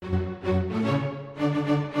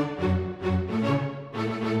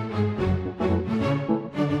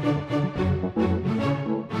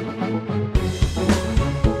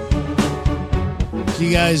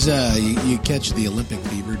You guys, you catch the Olympic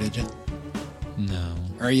fever, did you? No.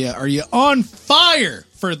 Are you on fire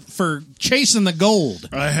for chasing the gold?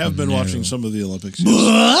 I have been watching some of the Olympics.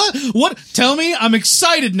 What? Tell me, I'm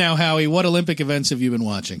excited now, Howie. What Olympic events have you been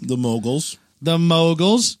watching? The moguls,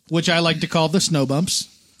 which I like to call the snow bumps.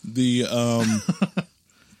 the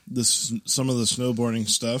some of the snowboarding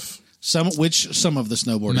stuff. Some of the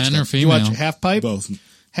snowboarding Men stuff. or female? You watch Half Pipe? Both.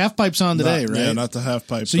 Half Pipe's on today, right? Yeah, not the half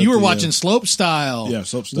pipe. So but you were the, watching Slope Style. Yeah,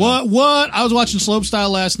 Slope Style. What? I was watching Slope Style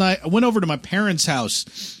last night. I went over to my parents'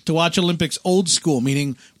 house to watch Olympics old school,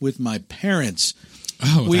 meaning with my parents.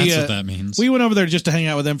 Oh, that's what that means. We went over there just to hang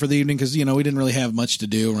out with them for the evening because, we didn't really have much to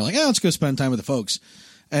do. And we're like, let's go spend time with the folks.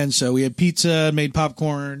 And so we had pizza, made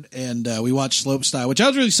popcorn, and we watched Slope Style, which I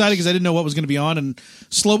was really excited because I didn't know what was going to be on. And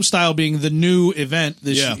Slope Style being the new event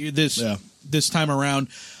this time around,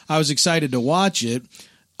 I was excited to watch it.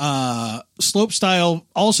 Slope Style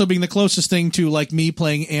also being the closest thing to like me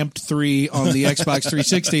playing Amped 3 on the Xbox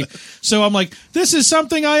 360. So I'm like, this is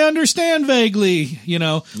something I understand vaguely,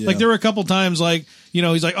 like there were a couple times like,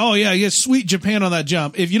 he's like, oh yeah, sweet Japan on that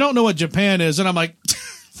jump. If you don't know what Japan is, and I'm like,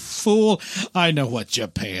 fool, I know what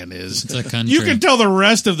Japan is. It's a country. You can tell the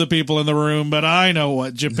rest of the people in the room, but I know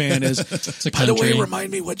what Japan is. It's a By the country. way, remind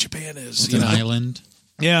me what Japan is. It's an island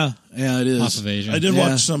Yeah, it is. off of Asia. I did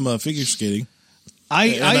watch some figure skating.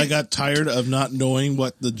 I got tired of not knowing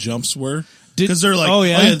what the jumps were. Because they're like, oh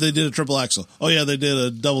yeah, they did a triple axel. Oh yeah, they did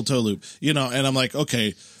a double toe loop. And I'm like,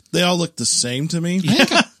 okay, they all look the same to me.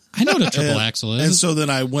 I know what a triple axel is. And so then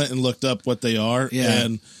I went and looked up what they are. Yeah.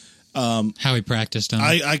 And how he practiced them.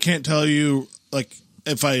 I can't tell you, like,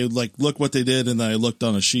 if I look what they did and then I looked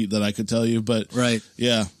on a sheet that I could tell you. But right.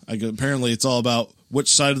 Yeah, apparently it's all about which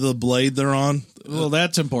side of the blade they're on. Well,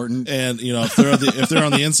 that's important. And if they're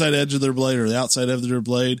on the inside edge of their blade or the outside edge of their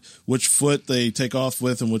blade, which foot they take off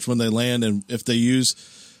with and which one they land, and if they use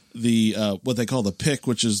the what they call the pick,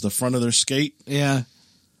 which is the front of their skate,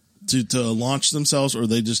 to launch themselves, or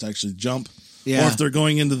they just actually jump, or if they're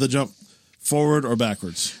going into the jump forward or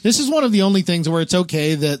backwards. This is one of the only things where it's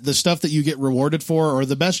okay that the stuff that you get rewarded for, or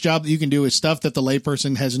the best job that you can do, is stuff that the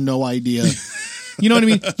layperson has no idea. You know what I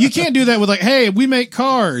mean? You can't do that with like, hey, we make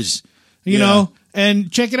cars, you know,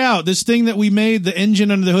 and check it out. This thing that we made, the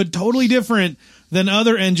engine under the hood, totally different than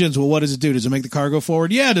other engines. Well, what does it do? Does it make the car go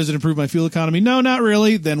forward? Yeah. Does it improve my fuel economy? No, not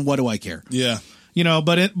really. Then what do I care? Yeah.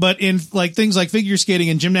 But in like things like figure skating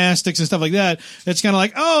and gymnastics and stuff like that, it's kind of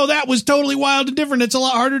like, oh, that was totally wild and different. It's a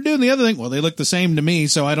lot harder to do than the other thing. Well, they look the same to me,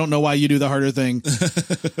 so I don't know why you do the harder thing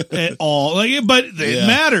at all. But it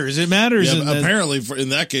matters. It matters. Yeah, apparently, in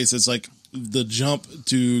that case, it's like the jump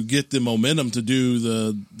to get the momentum to do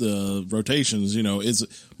the rotations.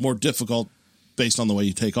 Is more difficult based on the way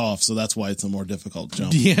you take off, so that's why it's a more difficult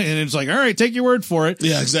jump. Yeah, and it's like, all right, take your word for it.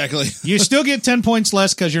 Yeah, exactly. You still get 10 points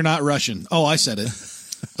less because you're not Russian. Oh, I said it.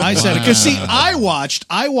 I said it because see, I watched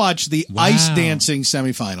the ice dancing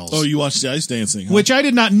semifinals. Oh, you watched the ice dancing, huh? Which I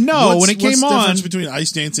did not know when it came what's the on. difference between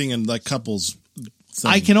ice dancing and like couples?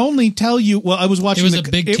 I can only tell you. Well, I was watching. It was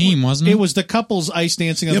a big team, wasn't it? It was the couples ice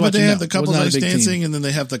dancing. But they have the couples ice dancing, and then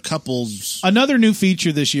they have the couples. Another new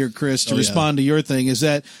feature this year, Chris, to respond to your thing, is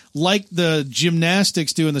that like the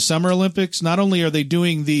gymnastics do in the Summer Olympics, not only are they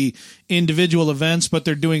doing the individual events, but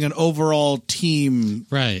they're doing an overall team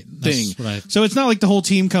thing. So it's not like the whole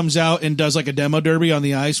team comes out and does like a demo derby on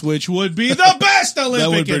the ice, which would be the best Olympic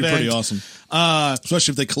event. That would be pretty awesome.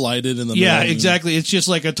 Especially if they collided in the middle. Yeah, exactly. It's just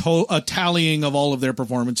like a tallying of all of their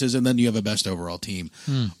performances, and then you have a best overall team.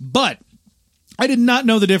 But I did not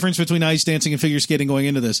know the difference between ice dancing and figure skating going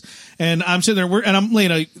into this. And I'm sitting there, and I'm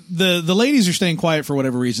the ladies are staying quiet for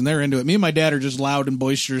whatever reason. They're into it. Me and my dad are just loud and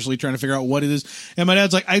boisterously trying to figure out what it is. And my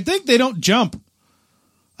dad's like, I think they don't jump.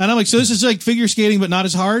 And I'm like, so this is like figure skating, but not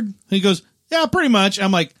as hard? And he goes, yeah, pretty much.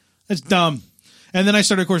 I'm like, that's dumb. And then I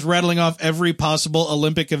started, of course, rattling off every possible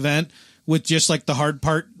Olympic event with just like the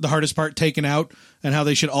hardest part taken out, and how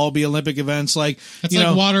they should all be Olympic events. Like, it's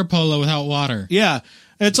like water polo without water. Yeah.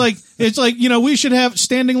 It's like, we should have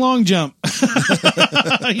standing long jump,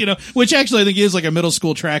 which actually I think is like a middle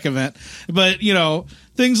school track event, but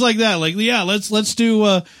things like that. Like, yeah,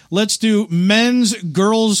 let's do men's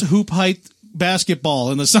girls hoop height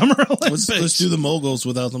basketball in the Summer Olympics. Let's do the moguls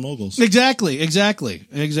without the moguls. Exactly.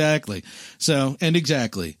 So, and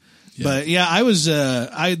exactly. Yeah. But yeah, I was,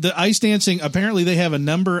 the ice dancing, apparently they have a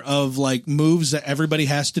number of like moves that everybody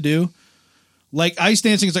has to do. Like ice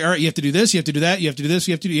dancing is like, all right, you have to do this, you have to do that, you have to do this,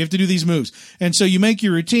 you have to do these moves. And so you make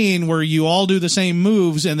your routine where you all do the same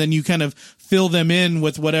moves, and then you kind of fill them in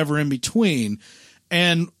with whatever in between.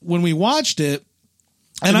 And when we watched it,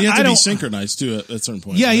 And you have to be synchronized too at certain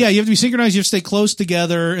points. Yeah, right? yeah, you have to be synchronized. You have to stay close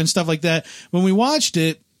together and stuff like that. When we watched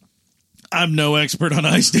it, I'm no expert on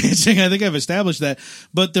ice dancing. I think I've established that.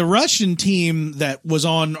 But the Russian team that was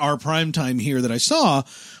on our primetime here that I saw,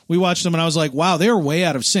 we watched them and I was like, wow, they're way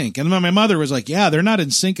out of sync. And my mother was like, yeah, they're not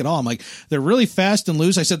in sync at all. I'm like, they're really fast and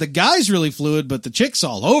loose. I said, the guy's really fluid, but the chick's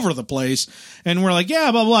all over the place. And we're like, yeah,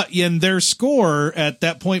 blah, blah, blah. And their score at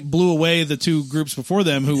that point blew away the two groups before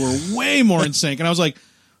them who were way more in sync. And I was like,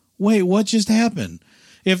 wait, what just happened?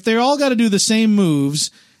 If they all got to do the same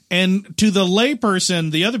moves, and to the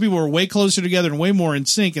layperson, the other people were way closer together and way more in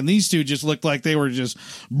sync, and these two just looked like they were just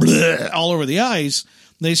all over the ice.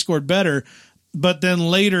 They scored better. But then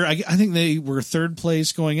later, I think they were third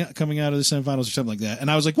place coming out of the semifinals or something like that.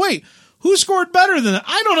 And I was like, wait, who scored better than that?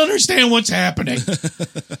 I don't understand what's happening.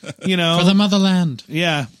 You know? For the motherland.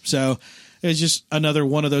 Yeah, so it's just another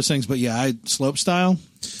one of those things. But yeah, slope style.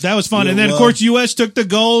 That was fun. And then, of course, U.S. took the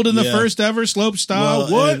gold in the first ever slope style.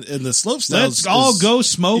 What? And the slope style. Let's all go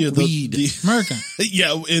smoke weed. America.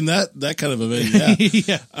 Yeah, in that kind of event,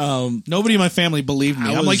 yeah. Nobody in my family believed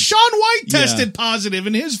me. I'm like, Shaun White tested positive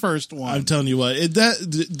in his first one. I'm telling you what,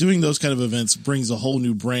 doing those kind of events brings a whole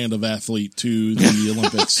new brand of athlete to the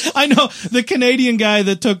Olympics. I know. The Canadian guy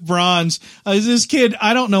that took bronze, this kid,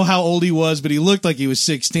 I don't know how old he was, but he looked like he was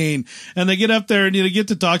 16. And they get up there and get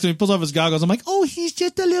to talk to him. He pulls off his goggles. I'm like, oh, he's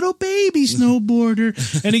just a little baby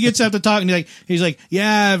snowboarder. And he gets up to talk and he's like,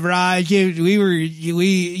 yeah, Raj,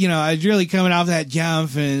 we I was really coming off that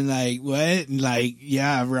jump and like, what? And like,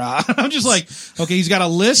 yeah, Raj. I'm just like, okay, he's got a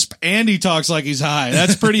lisp and he talks like he's high.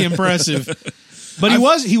 That's pretty impressive. But he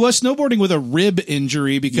was snowboarding with a rib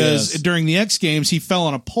injury because during the X Games, he fell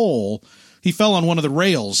on a pole. He fell on one of the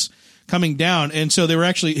rails coming down. And so they were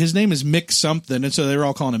his name is Mick something. And so they were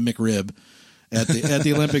all calling him Mick Rib at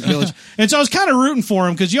the Olympic Village. And so I was kind of rooting for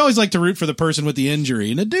him because you always like to root for the person with the injury.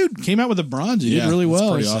 And the dude came out with a bronze. He did really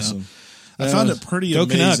well. Pretty awesome. I found it pretty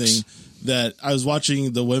amazing that I was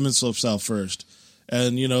watching the women's slopestyle first.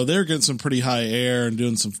 And, they're getting some pretty high air and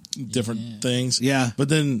doing some different things. Yeah. But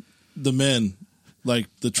then the men, like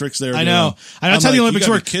the tricks they're doing. I know. That's how the Olympics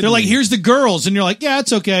work. They're like, here's the girls. And you're like, yeah,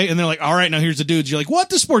 it's okay. And they're like, all right, now here's the dudes. You're like, what?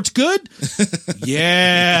 The sport's good?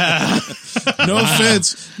 Yeah. No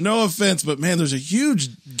offense. But man, there's a huge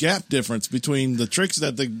gap difference between the tricks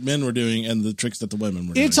that the men were doing and the tricks that the women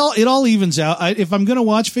were doing. It all evens out. If I'm going to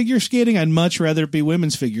watch figure skating, I'd much rather it be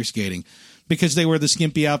women's figure skating because they wear the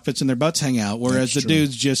skimpy outfits and their butts hang out. Whereas the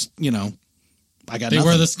dudes just, they wear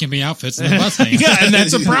the skimpy outfits and the butts hang out. Yeah, and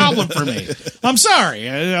that's a problem for me. I'm sorry.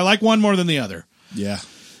 I like one more than the other. Yeah.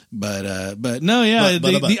 But no, yeah,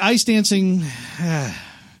 the ice dancing,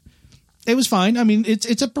 it was fine. I mean,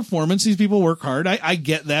 it's a performance. These people work hard. I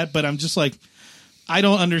get that, but I'm just like, I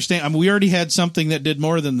don't understand. I mean, we already had something that did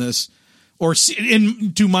more than this, or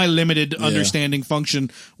to my limited understanding,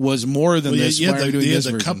 function was more than this. Why are we doing this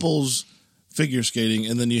version? Couples figure skating,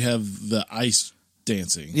 and then you have the ice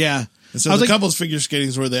dancing. Yeah. And so the couples figure skating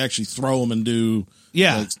is where they actually throw them and do.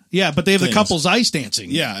 Yeah. But they have the couples ice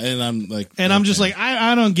dancing. Yeah. And I'm like, I'm just like,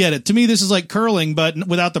 I don't get it. To me, this is like curling, but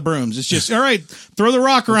without the brooms. It's just, all right, throw the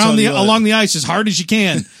rock around along the ice as hard as you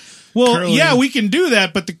can. Well, curling. Yeah, we can do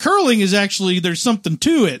that, but the curling is actually, there's something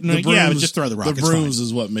to it. And but just throw the rock. The brooms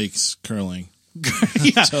is what makes curling.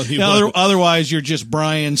 Otherwise, you're just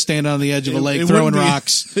Brian standing on the edge of a lake throwing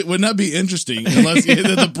rocks. It would not be interesting unless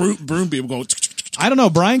the broom people go. I don't know.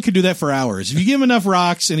 Brian could do that for hours. If you give him enough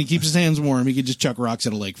rocks and he keeps his hands warm, he could just chuck rocks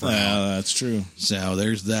at a lake for an hour. That's true. So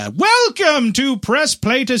there's that. Welcome to Press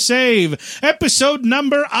Play to Save. Episode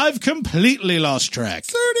number, I've completely lost track.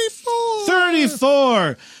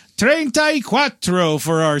 34. 34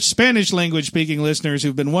 for our Spanish language speaking listeners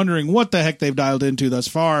who've been wondering what the heck they've dialed into thus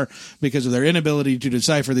far because of their inability to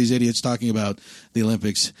decipher these idiots talking about the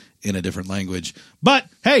Olympics in a different language. But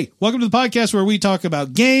hey, welcome to the podcast where we talk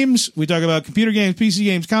about games. We talk about computer games, PC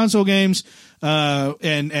games, console games,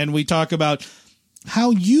 and we talk about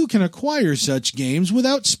how you can acquire such games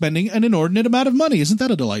without spending an inordinate amount of money. Isn't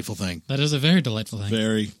that a delightful thing? That is a very delightful thing.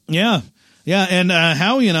 Very. Yeah. Yeah. And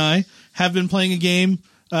Howie and I have been playing a game.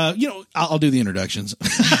 I'll do the introductions.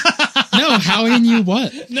 No, Howie and you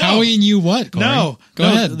what? No. Howie and you what, Corey? No. Go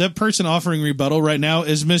ahead. The person offering rebuttal right now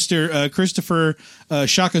is Mr. Christopher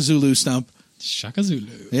Shaka Zulu Stump. Shaka Zulu.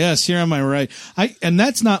 Yes, here on my right. And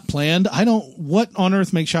that's not planned. What on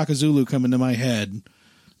earth makes Shaka Zulu come into my head?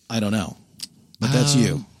 I don't know. But that's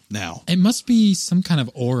you now. It must be some kind of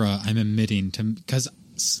aura I'm emitting because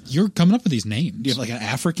you're coming up with these names. Do you have like an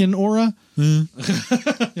African aura?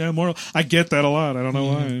 Yeah, more. I get that a lot. I don't know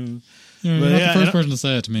why. You're not the first person to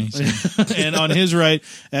say it to me. So. And on his right,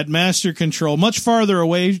 at Master Control, much farther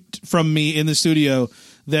away from me in the studio,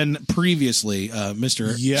 than previously,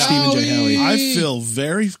 Mr. Stephen J. Howie. I feel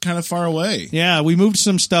very kind of far away. Yeah, we moved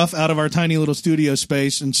some stuff out of our tiny little studio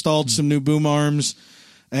space, installed some new boom arms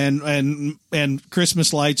and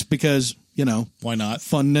Christmas lights because, why not?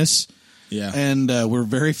 Funness. Yeah. And we're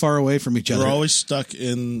very far away from each other. We're always stuck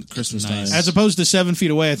in Christmas time. As opposed to 7 feet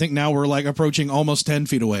away, I think now we're like approaching almost 10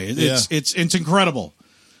 feet away. It's incredible.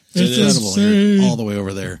 It's incredible here, all the way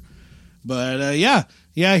over there. But yeah,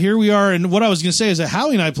 here we are. And what I was going to say is that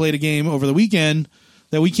Howie and I played a game over the weekend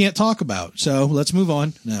that we can't talk about. So let's move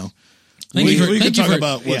on now. Thank you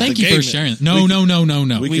for sharing. No.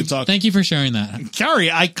 Thank you for sharing that. Sorry,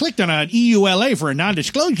 I clicked on an EULA for a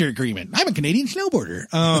non-disclosure agreement. I'm a Canadian snowboarder.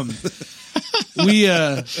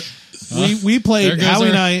 We played. Howie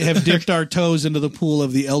and I have dipped our toes into the pool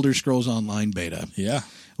of the Elder Scrolls Online beta. Yeah,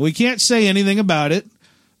 we can't say anything about it,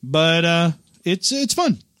 but it's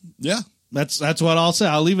fun. Yeah, that's what I'll say.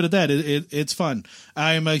 I'll leave it at that. It's fun.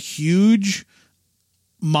 I am a huge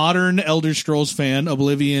modern Elder Scrolls fan,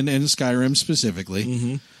 Oblivion and Skyrim specifically.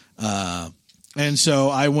 Mm-hmm. And so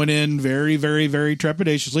I went in very, very, very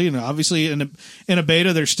trepidatiously. And obviously in a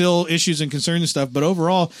beta, there's still issues and concerns and stuff. But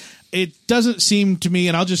overall, it doesn't seem to me,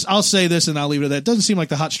 and I'll say this and I'll leave it at that. It doesn't seem like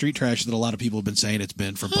the hot street trash that a lot of people have been saying it's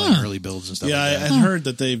been from playing early builds and stuff like that. Yeah, I had heard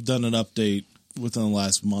that they've done an update within the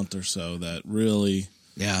last month or so that really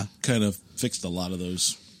kind of fixed a lot of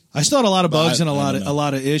those. I still had a lot of bugs and a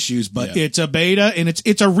lot of issues, but it's a beta and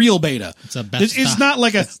it's a real beta. It's not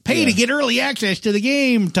like a pay to get early access to the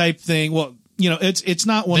game type thing. Well, it's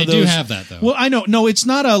not one of those. They do have that though. Well, I know. No, it's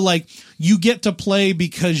not a like you get to play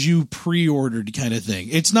because you pre-ordered kind of thing.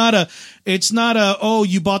 It's not a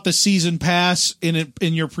you bought the season pass in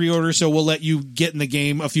your pre-order, so we'll let you get in the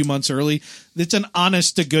game a few months early. It's an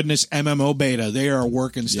honest to goodness MMO beta. They are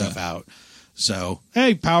working stuff out. So,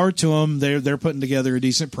 hey, power to them. They're putting together a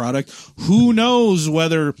decent product. Who knows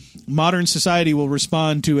whether modern society will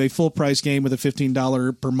respond to a full price game with a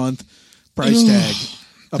 $15 per month price tag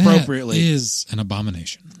appropriately. That is an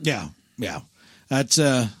abomination. Yeah. That's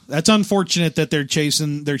unfortunate that they're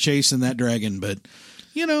chasing that dragon, but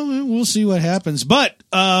we'll see what happens. But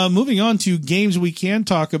moving on to games we can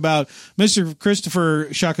talk about, Mr. Christopher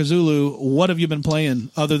Shakazulu, what have you been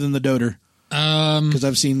playing other than the Doter? Because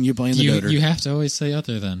I've seen you playing the Doter. You have to always say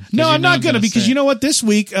other than. No, I'm not going to, because you know what? This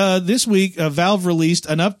week, Valve released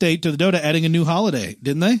an update to the Dota, adding a new holiday,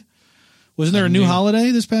 didn't they? Wasn't there a new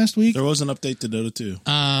holiday this past week? There was an update to Dota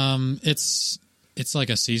 2. It's like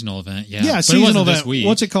a seasonal event. Yeah, but seasonal event. This week.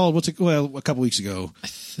 What's it called? Well, a couple weeks ago.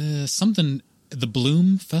 The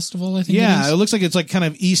Bloom Festival, I think. Yeah, it looks like it's like kind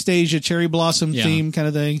of East Asia cherry blossom theme kind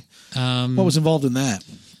of thing. What was involved in that?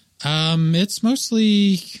 It's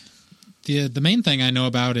mostly. The main thing I know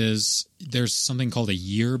about is there's something called a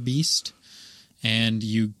year beast, and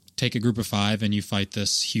you take a group of 5 and you fight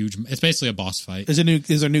this huge. It's basically a boss fight. Is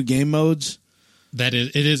there new game modes?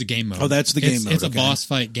 It is a game mode. Oh, that's the game mode. It's a boss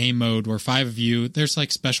fight game mode where 5 of you. There's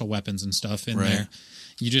like special weapons and stuff in there.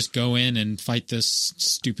 You just go in and fight this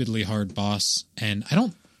stupidly hard boss, and I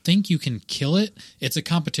don't think you can kill it. It's a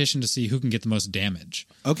competition to see who can get the most damage.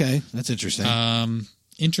 Okay, that's interesting.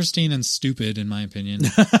 Interesting and stupid, in my opinion.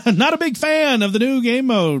 Not a big fan of the new game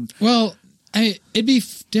mode. Well, it'd be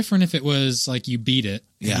different if it was like you beat it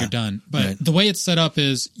and you're done. But the way it's set up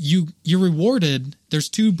is you're rewarded. There's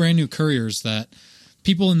 2 brand new couriers that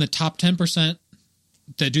people in the top 10%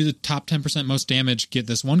 that do the top 10% most damage get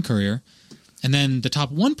this one courier. And then the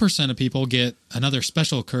top 1% of people get another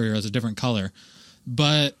special courier as a different color.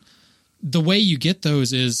 But the way you get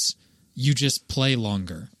those is you just play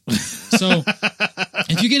longer. So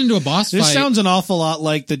if you get into a boss fight... This sounds an awful lot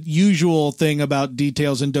like the usual thing about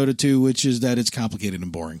details in Dota 2, which is that it's complicated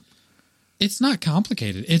and boring. It's not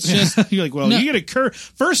complicated. It's just... You're like, well, you get a courier...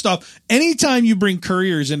 First off, anytime you bring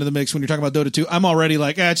couriers into the mix when you're talking about Dota 2, I'm already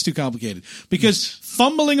like, it's too complicated. Because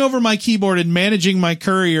fumbling over my keyboard and managing my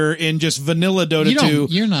courier in just vanilla Dota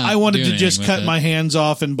 2, I wanted to just cut my hands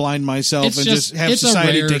off and blind myself and just have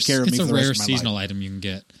society take care of me for the rest of my life. It's a rare seasonal item you can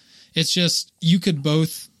get. It's just, you could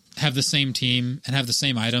both have the same team and have the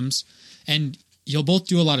same items, and you'll both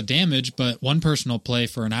do a lot of damage, but one person will play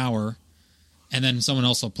for an hour, and then someone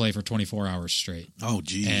else will play for 24 hours straight. Oh,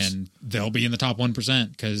 geez. And they'll be in the top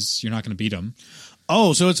 1% because you're not going to beat them.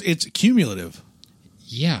 Oh, so it's cumulative.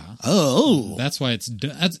 Yeah. Oh. That's why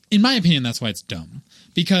in my opinion, that's why it's dumb.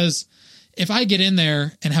 Because if I get in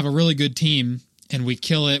there and have a really good team and we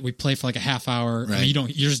kill it, we play for like a half hour, and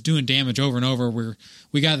you're just doing damage over and over,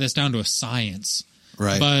 we got this down to a science.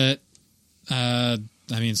 Right. But,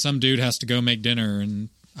 some dude has to go make dinner, and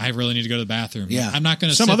I really need to go to the bathroom. Yeah. I'm not going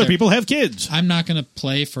to Some other people have kids. I'm not going to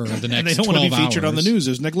play for the next 12 hours. And they don't want to be featured on the news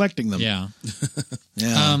as neglecting them. Yeah.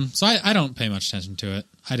 Yeah. So I don't pay much attention to it.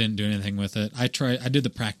 I didn't do anything with it. I did the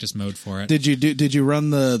practice mode for it. Did you run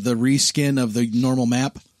the reskin of the normal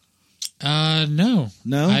map? No.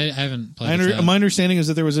 I haven't played my understanding is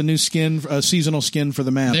that there was a new skin, a seasonal skin for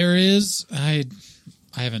the map. There is. I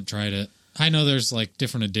haven't tried it. I know there's like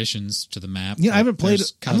different additions to the map. Yeah, I haven't played.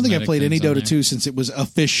 I don't think I played any Dota 2 since it was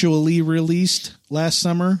officially released last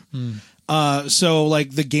summer. So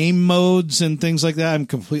like the game modes and things like that, I'm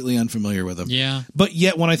completely unfamiliar with them. Yeah. But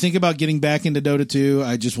yet when I think about getting back into Dota 2,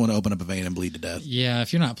 I just want to open up a vein and bleed to death. Yeah,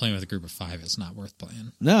 if you're not playing with a group of 5, it's not worth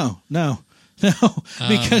playing. No,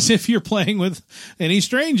 because if you're playing with any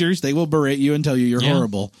strangers, they will berate you and tell you you're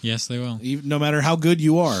horrible. Yes, they will. No matter how good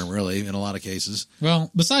you are, really, in a lot of cases.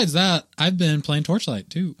 Well, besides that, I've been playing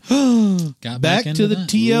Torchlight, too. Got back to the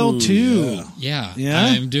TL2. Ooh, yeah.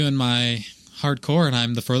 I'm doing my hardcore, and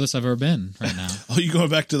I'm the furthest I've ever been right now. Oh, you going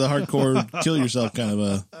back to the hardcore, kill yourself kind of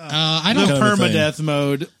a... I don't... The permadeath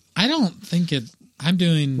mode. I don't think it... I'm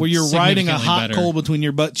doing where you're riding a hot coal between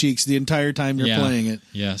your butt cheeks the entire time you're playing it.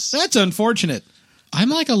 Yes. That's unfortunate. I'm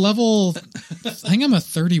like a level... I think I'm a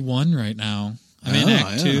 31 right now. I'm in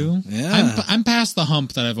Act 2. Yeah. I'm past the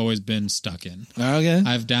hump that I've always been stuck in. Okay.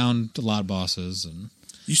 I've downed a lot of bosses.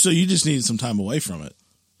 So you just needed some time away from it.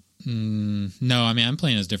 No, I mean, I'm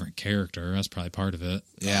playing as a different character. That's probably part of it.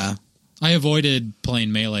 Yeah. I avoided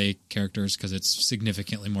playing melee characters because it's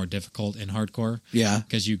significantly more difficult in hardcore. Yeah.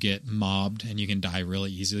 Because you get mobbed and you can die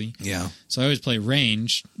really easily. Yeah. So I always play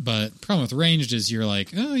ranged, but the problem with ranged is you're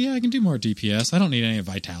like, oh yeah, I can do more DPS. I don't need any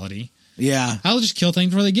vitality. Yeah. I'll just kill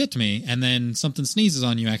things before they get to me, and then something sneezes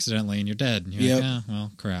on you accidentally and you're dead. And you're like,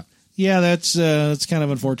 well, crap. Yeah, that's kind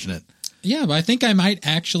of unfortunate. Yeah, but I think I might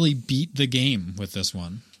actually beat the game with this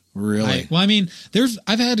one. Really? I mean,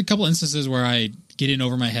 I've had a couple instances where I get in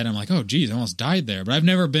over my head. I'm like, oh, geez, I almost died there. But I've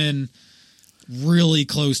never been really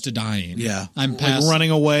close to dying. Yeah. I'm past, like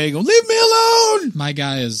running away, going, leave me alone! My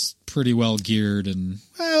guy is pretty well geared.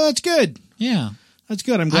 Well, that's good. Yeah. That's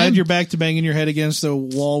good. I'm glad you're back to banging your head against the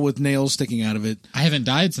wall with nails sticking out of it. I haven't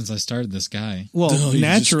died since I started this guy. Well,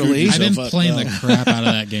 naturally. I've been playing the crap out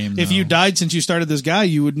of that game, though. If you died since you started this guy,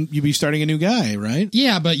 you'd be starting a new guy, right?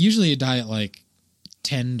 Yeah, but usually you die at like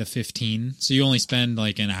 10 to 15, so you only spend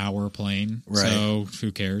like an hour playing. Right. So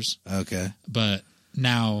who cares? Okay. But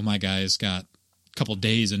now my guy's got a couple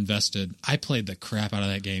days invested. I played the crap out of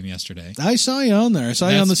that game yesterday. I saw you on there. I saw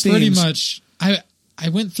you on the Steam. Pretty much. I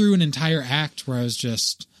went through an entire act where I was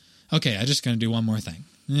just, okay, I'm just going to do one more thing.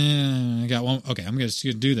 I got one. Okay, I'm just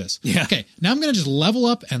going to do this. Yeah. Okay, now I'm going to just level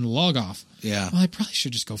up and log off. Yeah. Well, I probably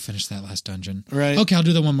should just go finish that last dungeon. Right. Okay, I'll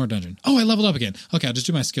do the one more dungeon. Oh, I leveled up again. Okay, I'll just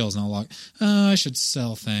do my skills and I'll log. I should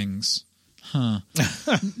sell things. Huh.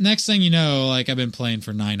 Next thing you know, like I've been playing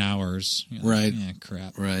for 9 hours. Right. Yeah,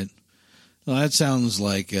 crap. Right. Well, that sounds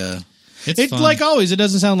like... It's fun. Like always, it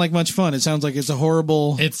doesn't sound like much fun. It sounds like it's a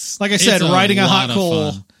horrible... It's like I said, riding a hot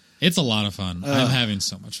coal. It's a lot of fun. I'm having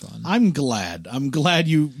so much fun. I'm glad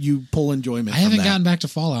you pull enjoyment. I haven't gotten back to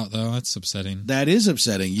Fallout though. That's upsetting. That is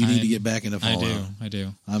upsetting. You need to get back into Fallout. I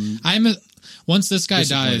do. Once this guy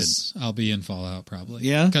dies, I'll be in Fallout probably.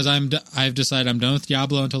 Yeah, because I've decided I'm done with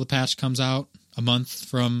Diablo until the patch comes out a month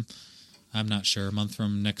from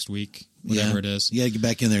next week. Whatever it is. Yeah, get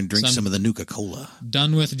back in there and drink some of the Nuka-Cola.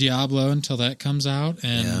 Done with Diablo until that comes out,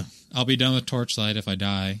 and I'll be done with Torchlight if I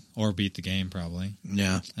die, or beat the game probably.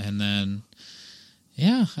 Yeah. And then,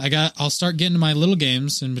 I'll start getting to my little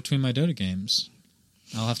games in between my Dota games.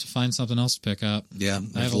 I'll have to find something else to pick up. Yeah,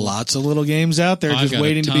 there's lots of little games out there just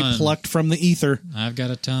waiting to be plucked from the ether. I've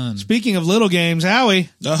got a ton. Speaking of little games, Howie,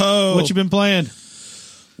 what you been playing?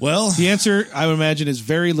 Well, the answer I would imagine is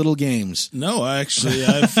very little games. No, actually,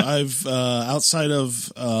 I've outside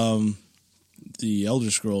of the Elder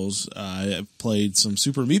Scrolls, I've played some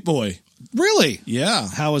Super Meat Boy. Really? Yeah.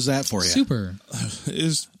 How was that for you? Super. It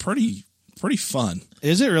was pretty fun.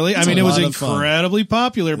 Is it really? I mean, it was incredibly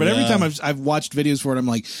popular, but every time I've watched videos for it, I'm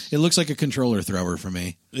like, it looks like a controller thrower for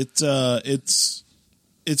me. It's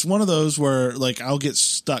one of those where like I'll get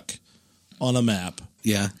stuck on a map.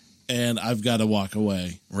 Yeah. And I've got to walk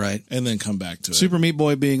away. Right. And then come back to it. Super Meat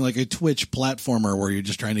Boy being like a Twitch platformer where you're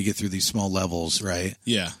just trying to get through these small levels, right?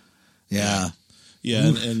 Yeah. Yeah. Yeah,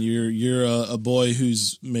 and you're a boy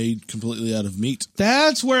who's made completely out of meat.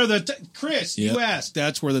 That's where Chris, you asked.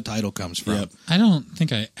 That's where the title comes from. Yep. I don't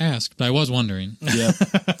think I asked, but I was wondering. Yep.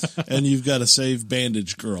 And you've got to save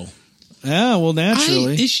Bandage Girl. Yeah, well,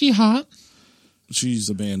 naturally. Is she hot? She's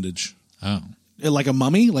a bandage. Oh. Like a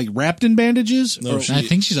mummy? Like wrapped in bandages? No, I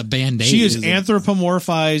think she's a Band-Aid. She is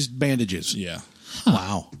anthropomorphized bandages. Yeah. Huh.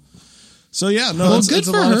 Wow. So yeah, no, it's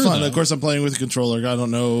a lot of fun. Though. Of course, I'm playing with a controller. I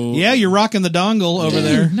don't know. Yeah, you're rocking the dongle over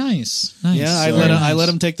there. Nice. Yeah, I let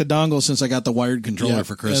him take the dongle since I got the wired controller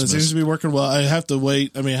for Christmas. And it seems to be working well. I have to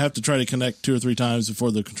wait. I mean, I have to try to connect 2 or 3 times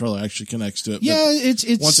before the controller actually connects to it. Yeah, it's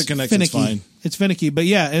once it connects, finicky. It's fine. It's finicky, but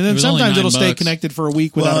yeah, and then sometimes it'll stay connected for a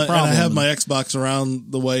week without a problem. And I have my Xbox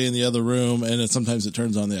around the way in the other room, and sometimes it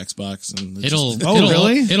turns on the Xbox. And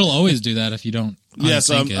really? It'll always do that if you don't. Yeah,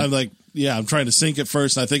 so I'm like. Yeah, I'm trying to sync it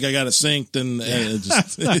first. And I think I got it synced, and it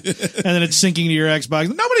just and then it's syncing to your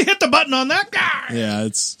Xbox. Nobody hit the button on that guy. Yeah,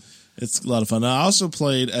 it's a lot of fun. I also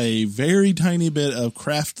played a very tiny bit of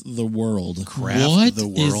Craft the World. What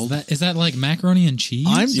is that like macaroni and cheese?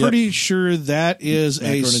 I'm pretty sure that is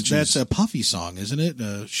that's a Puffy song, isn't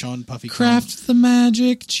it? Sean Puffy. Craft the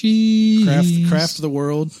magic cheese. Craft the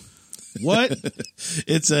World. What?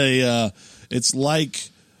 It's like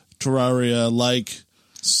Terraria, like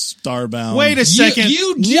Starbound. Wait a second.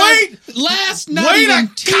 Last night,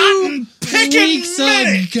 2 weeks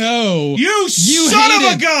ago, you son of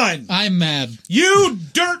a gun. I'm mad. You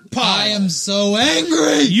dirt pile. I am so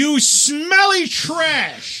angry. You smelly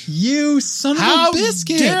trash. You son of a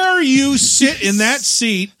biscuit. How dare you sit in that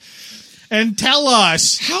seat and tell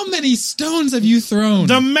us. How many stones have you thrown?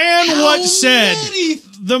 The man what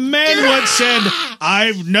said,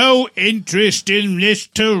 I've no interest in this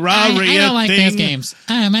Terraria thing. I don't like these games.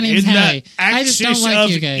 My name's Harry. I just don't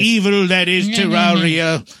like you guys. Evil that is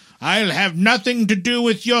Terraria. I'll have nothing to do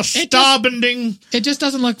with your starbending. It just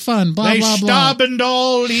doesn't look fun. Blah, blah, blah. They starbended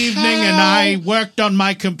all evening, and I worked on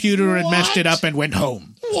my computer and messed it up and went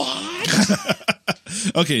home. What?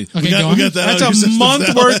 Okay, we got that.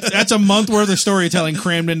 That's a month worth of storytelling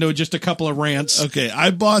crammed into just a couple of rants. Okay,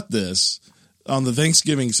 I bought this on the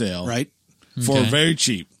Thanksgiving sale, right, for very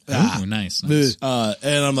cheap. Oh, nice. And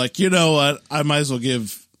I'm like, you know what? I might as well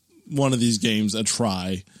give one of these games a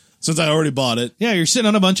try. Since I already bought it. Yeah, you're sitting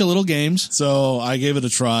on a bunch of little games. So I gave it a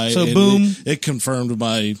try. So boom. It confirmed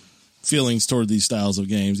my feelings toward these styles of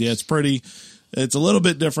games. Yeah, it's pretty. It's a little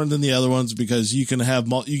bit different than the other ones because you can have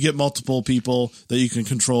you get multiple people that you can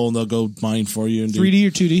control and they'll go mine for you. And 3D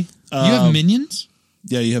or 2D? You have minions?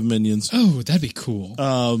 Yeah, you have minions. Oh, that'd be cool.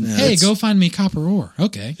 Hey, go find me copper ore.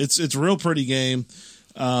 Okay. It's a real pretty game.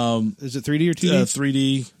 Is it 3D or 2D?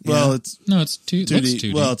 3D. Well, it's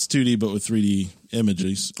 2D. Well, it's 2D, but with 3D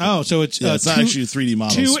images. Oh, so it's it's not actually 3D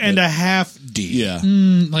models. 2.5D. Yeah,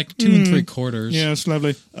 like 2 3/4. Yeah, it's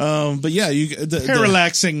lovely. But yeah,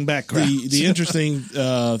 relaxing background. The interesting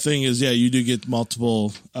thing is, you do get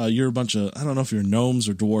multiple. You're a bunch of, I don't know if you're gnomes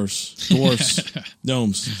or dwarfs,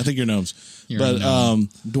 gnomes. I think you're gnomes.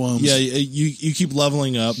 Dwarves. Yeah, you keep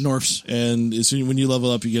leveling up, Norfs, and as soon when you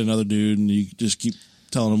level up, you get another dude, and you just keep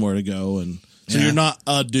telling him where to go, and so you're not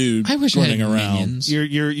a dude running around. Minions.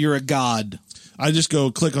 You're a god. I just go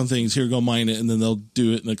click on things here, go mine it, and then they'll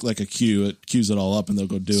do it like a queue. It queues it all up, and they'll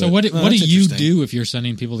go do it. So what do you do if you're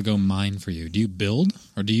sending people to go mine for you? Do you build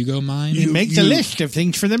or do you go mine? You make the list of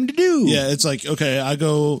things for them to do. Yeah, it's like, okay, I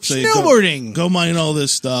go say snowboarding, go mine all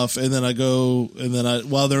this stuff, and then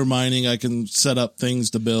while they're mining, I can set up things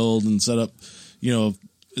to build and set up,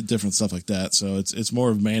 different stuff like that. So it's more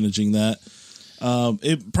of managing that.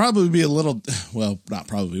 It probably be a little, well, not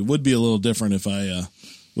probably, it would be a little different if I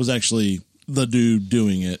was actually the dude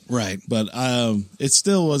doing it, right? But it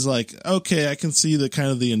still was like, okay, I can see the kind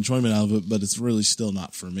of the enjoyment out of it, but it's really still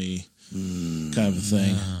not for me, kind of a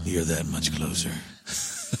thing. You're that much closer.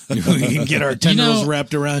 We can get our tendrils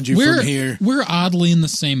wrapped around you from here. We're oddly in the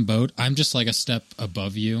same boat. I'm just like a step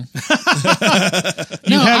above you.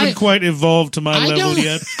 You haven't quite evolved to my level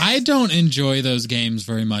yet. I don't enjoy those games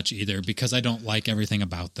very much either because I don't like everything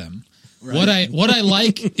about them. Right. What I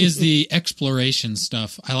like is the exploration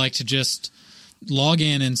stuff. I like to just log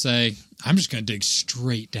in and say, I'm just going to dig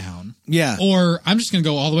straight down. Yeah. Or I'm just going to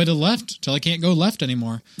go all the way to the left till I can't go left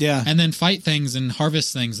anymore. Yeah. And then fight things and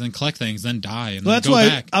harvest things and collect things, then die and that's go why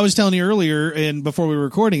back. I was telling you earlier and before we were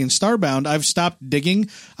recording in Starbound, I've stopped digging.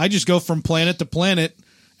 I just go from planet to planet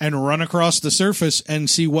and run across the surface and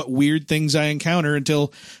see what weird things I encounter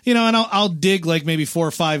until, and I'll dig like maybe 4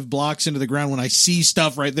 or 5 blocks into the ground when I see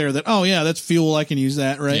stuff right there that, oh yeah, that's fuel. I can use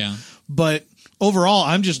that. Right. Yeah. But overall,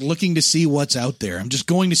 I'm just looking to see what's out there. I'm just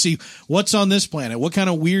going to see what's on this planet. What kind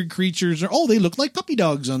of weird creatures are, they look like puppy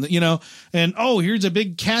dogs on the, and here's a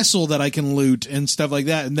big castle that I can loot and stuff like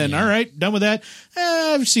that. And then, all right, done with that.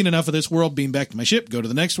 I've seen enough of this world, beam back to my ship, go to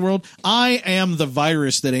the next world. I am the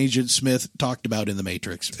virus that Agent Smith talked about in The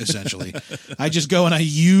Matrix, essentially. I just go and I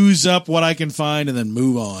use up what I can find and then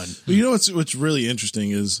move on. Well, you know what's really interesting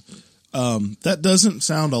is that doesn't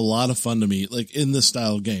sound a lot of fun to me, like in this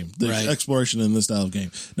style of game, the exploration in this style of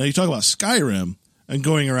game. Now you talk about Skyrim, and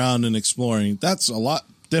going around and exploring. That's a lot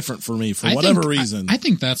different for me for whatever reason. I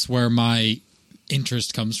think that's where my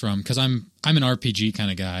interest comes from, because I'm an RPG kind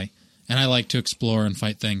of guy, and I like to explore and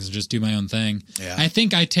fight things and just do my own thing. Yeah. I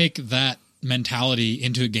think I take that mentality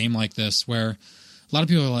into a game like this, where a lot of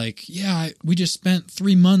people are like, yeah, we just spent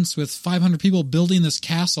 3 months with 500 people building this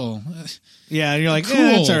castle. Yeah, and you're like, cool.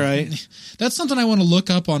 Yeah, that's all right. That's something I want to look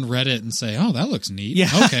up on Reddit and say, oh, that looks neat. Yeah,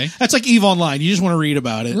 okay. That's like EVE Online. You just want to read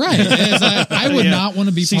about it. Right. I would not want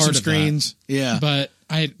to be see part some of screens. That. Yeah. But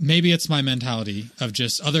maybe it's my mentality of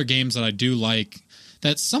just other games that I do like.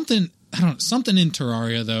 That's something in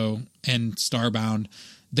Terraria, though, and Starbound,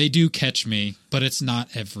 they do catch me, but it's not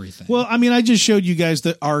everything. Well, I mean, I just showed you guys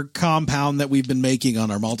our compound that we've been making on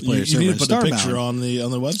our multiplayer server. You need to put a picture on the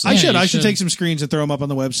website. I should take some screens and throw them up on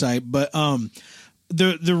the website. But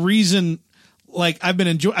the reason, like, I've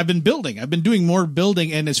been building. I've been doing more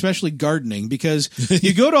building and especially gardening, because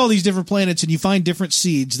you go to all these different planets and you find different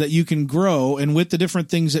seeds that you can grow, and with the different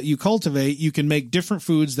things that you cultivate, you can make different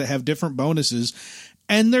foods that have different bonuses.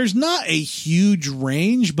 And there's not a huge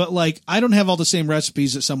range, but like, I don't have all the same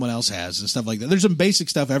recipes that someone else has and stuff like that. There's some basic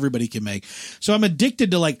stuff everybody can make. So I'm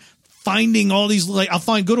addicted to like finding all these, like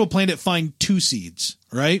go to a planet, find 2 seeds,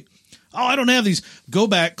 right? Oh, I don't have these. Go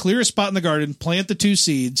back, clear a spot in the garden, plant the 2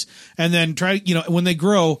 seeds, and then try, when they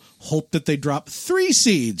grow, hope that they drop 3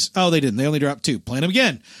 seeds. Oh, they didn't. They only dropped 2. Plant them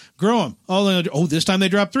again. Grow them. Oh, this time they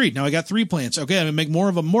dropped 3. Now I got 3 plants. Okay, I'm going to make more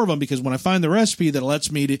of them, because when I find the recipe that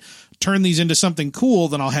lets me to turn these into something cool,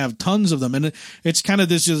 then I'll have tons of them. And it's kind of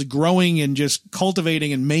this just growing and just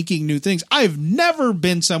cultivating and making new things. I've never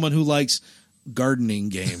been someone who likes gardening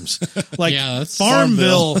games. Like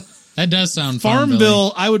Farmville. That does sound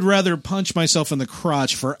Farmville. I would rather punch myself in the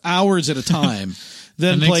crotch for hours at a time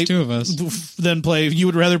than play 2 of us. Then play. You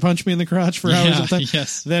would rather punch me in the crotch for hours at a time?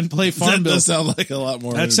 Yes. Than play Farmville. That does sound like a lot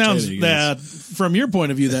more. That sounds from your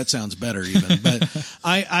point of view, that sounds better even. But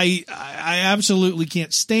I absolutely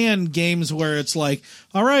can't stand games where it's like,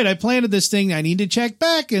 all right, I planted this thing, I need to check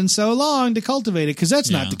back in so long to cultivate it, because that's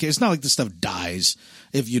not the case. It's not like the stuff dies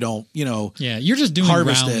if you don't, Yeah, you're just doing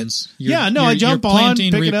harvest rounds. It. I jump on,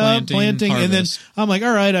 pick it up, planting, and then I'm like,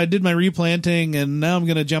 all right, I did my replanting, and now I'm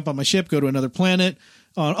going to jump on my ship, go to another planet.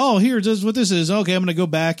 Here's what this is. Okay, I'm going to go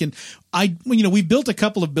back, and we built a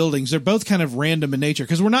couple of buildings. They're both kind of random in nature,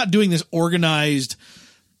 because we're not doing this organized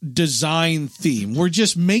design theme. We're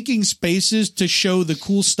just making spaces to show the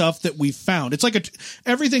cool stuff that we found. It's like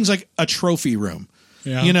everything's like a trophy room.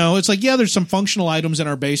 Yeah. It's like, there's some functional items in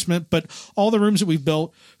our basement, but all the rooms that we've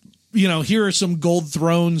built, here are some gold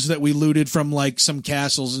thrones that we looted from like some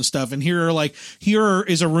castles and stuff. And here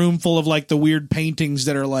is a room full of like the weird paintings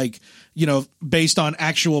that are like, based on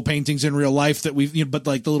actual paintings in real life that we've, but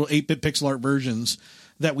like the little 8-bit pixel art versions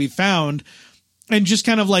that we found. And just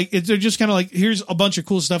kind of like, they're just kind of like, here's a bunch of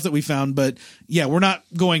cool stuff that we found. But yeah, we're not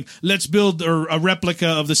going, let's build a replica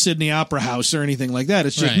of the Sydney Opera House or anything like that.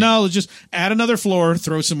 It's just, let's just add another floor,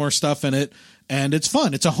 throw some more stuff in it. And it's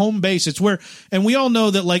fun. It's a home base. It's where, and we all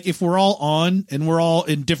know that like, if we're all on and we're all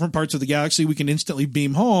in different parts of the galaxy, we can instantly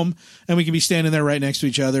beam home, and we can be standing there right next to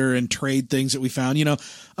each other and trade things that we found.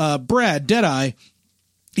 Brad, Deadeye,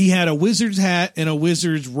 he had a wizard's hat and a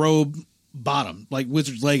wizard's robe bottom, like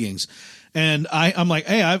wizard's leggings. And I'm like,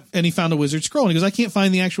 hey, and he found a wizard scroll. And he goes, I can't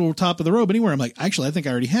find the actual top of the robe anywhere. I'm like, actually, I think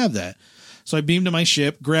I already have that. So I beamed to my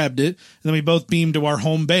ship, grabbed it, and then we both beamed to our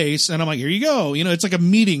home base. And I'm like, here you go. It's like a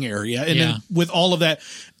meeting area. And then with all of that,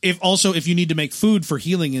 if you need to make food for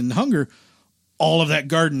healing and hunger, all of that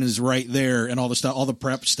garden is right there, and all the stuff, all the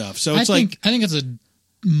prep stuff. So I think it's a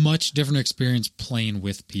much different experience playing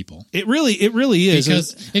with people. It really is.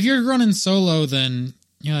 Because if you're running solo, then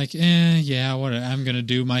you're like, what I'm going to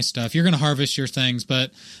do my stuff. You're going to harvest your things.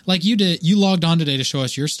 But like you did, you logged on today to show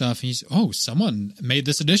us your stuff. And someone made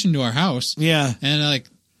this addition to our house. Yeah. And like,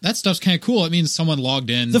 that stuff's kind of cool. It means someone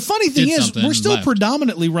logged in. The funny thing is, we're still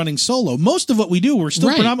predominantly running solo. Most of what we do, we're still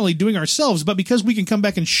predominantly doing ourselves. But because we can come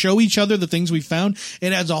back and show each other the things we found,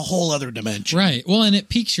 it adds a whole other dimension. Right. Well, and it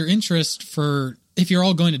piques your interest for if you're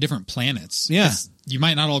all going to different planets. Yeah. You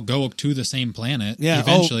might not all go to the same planet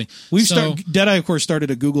eventually. Deadeye, of course,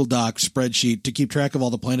 started a Google Doc spreadsheet to keep track of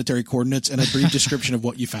all the planetary coordinates and a brief description of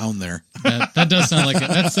what you found there. That does sound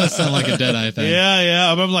like a Deadeye thing.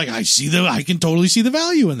 Yeah. I'm like, I can totally see the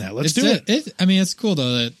value in that. Let's do it. It's cool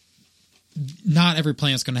though that not every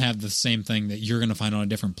planet's going to have the same thing that you're going to find on a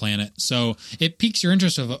different planet. So it piques your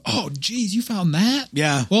interest of, oh, geez, you found that?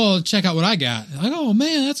 Yeah. Well, check out what I got. Like, oh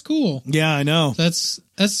man, that's cool. Yeah, I know. That's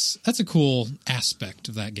a cool aspect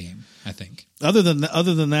of that game, I think. Other than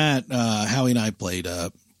that, Howie and I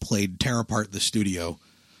played Tear Apart the Studio.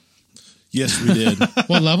 Yes, we did.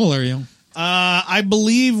 What level are you? I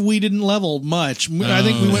believe we didn't level much. I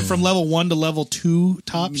think we went from level 1 to level 2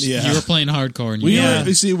 tops. Yeah. You were playing hardcore. And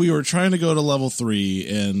we were trying to go to level 3,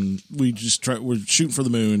 and we're shooting for the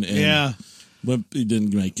moon. And but it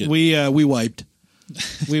didn't make it. We wiped.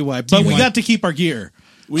 But we got to keep our gear.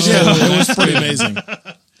 We did. It was pretty amazing.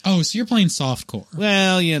 Oh, so you're playing softcore.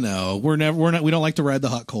 Well, we don't like to ride the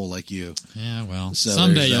hot coal like you. Yeah, well, so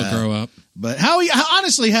someday you'll grow up. But Howie,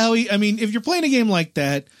 I mean, if you're playing a game like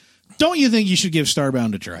that, don't you think you should give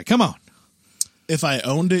Starbound a try? Come on. If I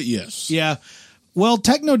owned it, yes. Yeah. Well,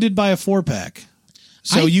 Techno did buy a 4-pack,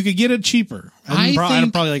 so you could get it cheaper. Probably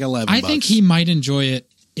like $11. I think he might enjoy it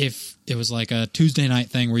if it was like a Tuesday night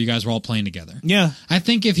thing where you guys were all playing together. Yeah. I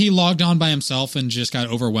think if he logged on by himself and just got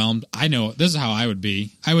overwhelmed, I know this is how I would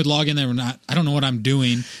be. I would log in there and I don't know what I'm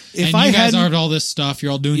doing. If you guys are all this stuff,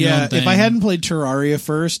 you're all doing your own thing. If I hadn't played Terraria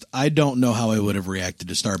first, I don't know how I would have reacted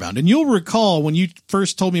to Starbound. And you'll recall when you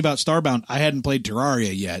first told me about Starbound, I hadn't played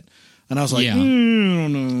Terraria yet. And I was like,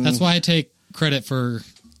 no. That's why I take credit for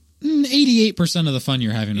 88% of the fun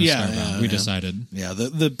you're having with Starbound. We decided. Yeah,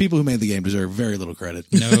 the people who made the game deserve very little credit.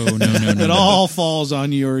 No. It all falls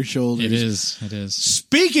on your shoulders. It is.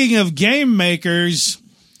 Speaking of game makers,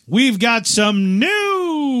 we've got some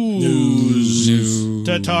news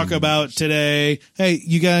to talk about today. Hey,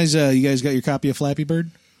 you guys got your copy of Flappy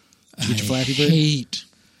Bird? Did you get your Flappy Bird?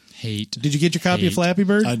 Hate. Did you get your copy of Flappy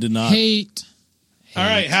Bird? I did not. Hate. All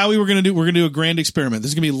right, Howie, we're gonna do a grand experiment.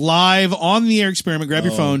 This is gonna be live on the air experiment. Grab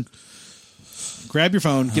your phone.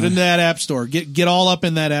 Get into that app store. Get all up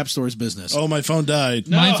in that app store's business. Oh, my phone died.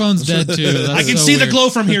 No. My phone's dead too. I can see the glow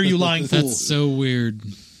from here, you lying fool. That's so weird.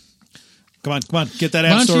 Come on, get that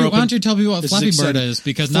app store open. Why don't you tell people what Flappy Bird is?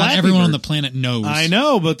 Because not everyone on the planet knows. I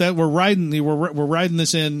know, but we're riding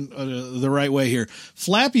this in the right way here.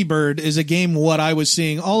 Flappy Bird is a game what I was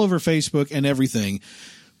seeing all over Facebook and everything,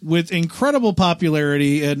 with incredible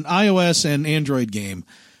popularity, an iOS and Android game.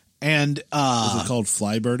 And is it called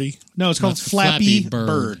Fly Birdie? No, it's called Flappy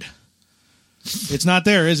Bird. It's not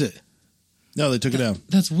there, is it? No, they took it down.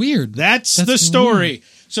 That's weird. That's the story. Weird.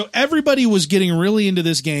 So everybody was getting really into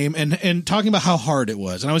this game and talking about how hard it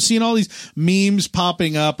was. And I was seeing all these memes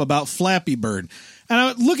popping up about Flappy Bird. And I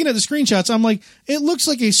was looking at the screenshots, I'm like, it looks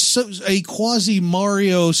like a quasi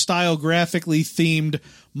Mario style graphically themed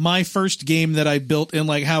my first game that I built in,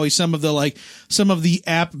 like Howie, some of the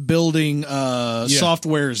app building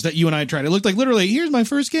softwares that you and I tried. It looked like literally, here's my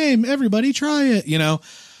first game, everybody try it, And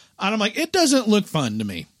I'm like, it doesn't look fun to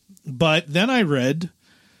me. But then I read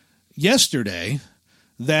yesterday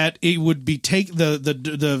that it would be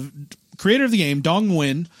the creator of the game, Dong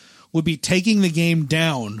Nguyen, would be taking the game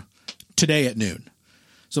down today at noon.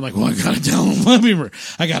 So I'm like, well, I got to download Flappy Bird.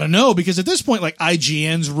 I got to know, because at this point, like,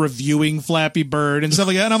 IGN's reviewing Flappy Bird and stuff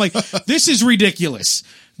like that. And I'm like, this is ridiculous.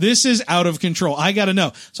 This is out of control. I got to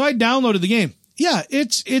know. So I downloaded the game. Yeah,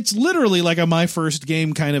 it's literally like my first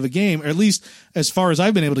game kind of a game, or at least as far as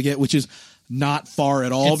I've been able to get, which is not far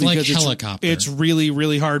at all. It's because like Helicopter. It's really,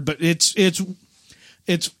 really hard, but it's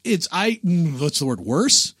what's the word?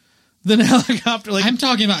 Worse than Helicopter. Like, I'm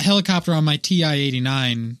talking about Helicopter on my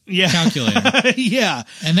TI-89 calculator. Yeah.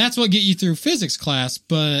 And that's what get you through physics class,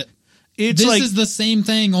 but this is the same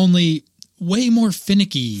thing, only way more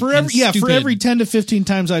finicky. For every 10 to 15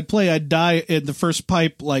 times I'd play, I'd die in the first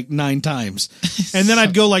pipe like 9 times. And then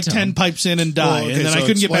I'd go like 10 pipes in and die. And then I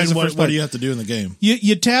couldn't get past the first pipe. What do you have to do in the game?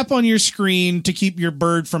 You tap on your screen to keep your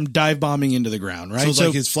bird from dive bombing into the ground, right? So it's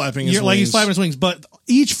like he's flapping his wings. Like he's flapping his wings. But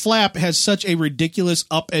each flap has such a ridiculous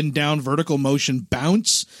up and down vertical motion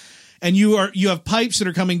bounce. And you have pipes that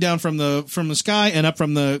are coming down from the sky and up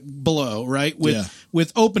from the below, right?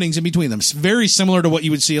 With openings in between them. It's very similar to what you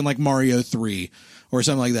would see in like Mario 3 or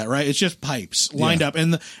something like that, right? It's just pipes lined up,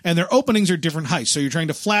 and their openings are different heights. So you're trying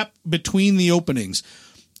to flap between the openings.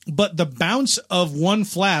 But the bounce of one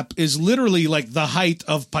flap is literally like the height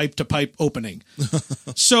of pipe to pipe opening.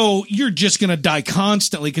 So you're just going to die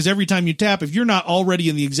constantly, because every time you tap, if you're not already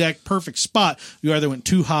in the exact perfect spot, you either went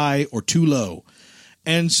too high or too low.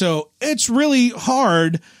 And so it's really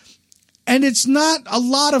hard, and it's not a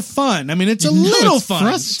lot of fun. I mean, it's a little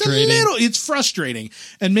fun. It's frustrating.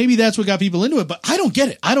 And maybe that's what got people into it, but I don't get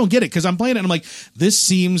it. Because I'm playing it and I'm like, this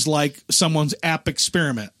seems like someone's app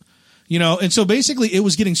experiment. And so basically it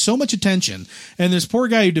was getting so much attention, and this poor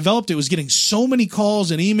guy who developed it was getting so many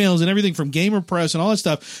calls and emails and everything from Gamer Press and all that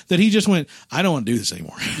stuff that he just went, I don't want to do this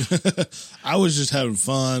anymore. I was just having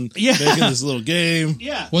fun making this little game.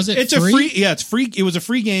 Yeah. Was it it's free? It's free. It was a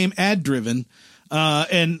free game, ad driven. But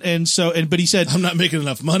he said, I'm not making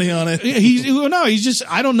enough money on it. He's just,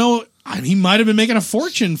 I don't know he might have been making a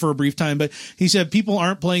fortune for a brief time, but he said people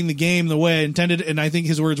aren't playing the game the way I intended. And I think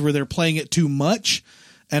his words were they're playing it too much.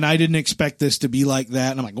 And I didn't expect this to be like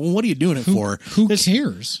that. And I'm like, well, what are you doing it for? Who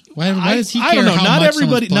cares? Why does he care? I don't know.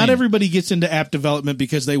 Not everybody gets into app development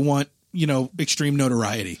because they want, extreme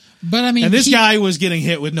notoriety. But I mean, and this guy was getting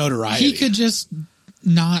hit with notoriety. He could just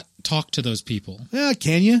not talk to those people. Yeah,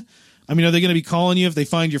 can you? I mean, are they going to be calling you if they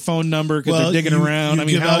find your phone number because they're digging around?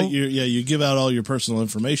 You give out all your personal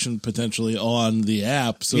information potentially on the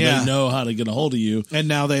app, so they know how to get a hold of you. And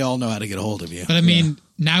now they all know how to get a hold of you. But I mean,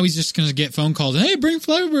 now he's just going to get phone calls. Hey, bring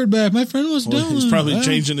Flappy Bird back. My friend was down. He's probably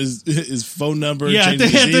changing his phone number, changing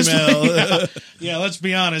his email. Yeah, let's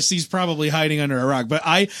be honest. He's probably hiding under a rock. But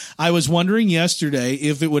I was wondering yesterday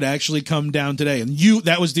if it would actually come down today. And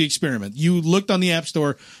that was the experiment. You looked on the App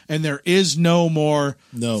Store, and there is no more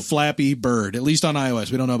Flappy Bird, at least on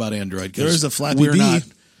iOS. We don't know about Android. There is a Flappy Bee.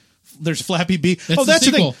 There's Flappy Bee. That's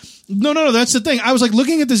the thing. No, that's the thing. I was like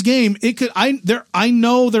looking at this game. I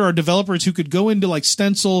know there are developers who could go into like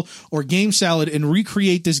Stencil or Game Salad and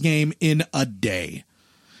recreate this game in a day,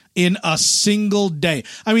 in a single day.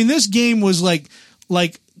 I mean, this game was like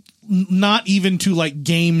not even to like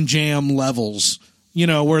Game Jam levels,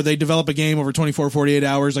 where they develop a game over 24, 48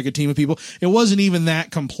 hours, like a team of people. It wasn't even that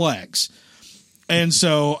complex. And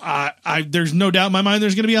so there's no doubt in my mind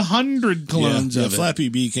there's going to be 100 clones of it. Flappy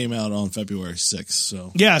Bee came out on February 6th.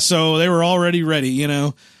 So so they were already ready,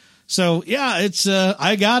 So it's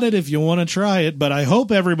I got it if you want to try it, but I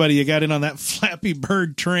hope everybody you got in on that Flappy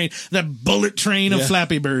Bird train, that bullet train of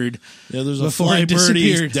Flappy Bird. Yeah, there's a Fly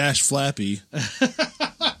Birdie dash Flappy.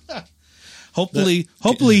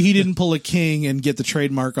 Hopefully he didn't pull a King and get the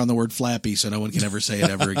trademark on the word Flappy, so no one can ever say it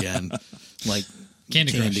ever again. Like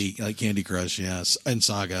Candy Crush, yes, and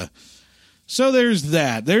Saga. So there's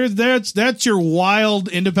that. That's your wild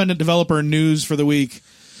independent developer news for the week.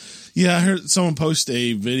 Yeah, I heard someone post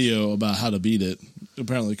a video about how to beat it.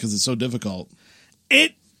 Apparently, because it's so difficult.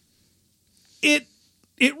 It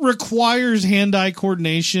requires hand-eye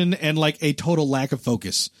coordination and like a total lack of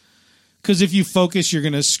focus. Because if you focus, you're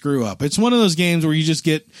going to screw up. It's one of those games where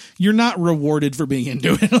you're not rewarded for being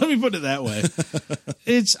into it. Let me put it that way.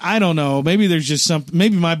 I don't know. Maybe there's just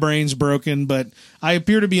maybe my brain's broken, but I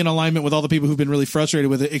appear to be in alignment with all the people who've been really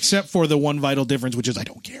frustrated with it, except for the one vital difference, which is I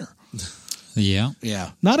don't care. Yeah.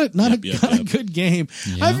 Not a good game.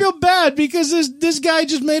 Yeah. I feel bad because this guy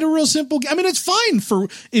just made a real simple game. I mean, it's fine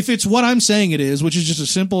if it's what I'm saying it is, which is just a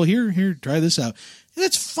simple here, try this out.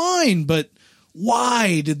 That's fine, but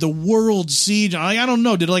why did the world siege? I don't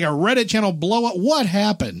know. Did like a Reddit channel blow up? What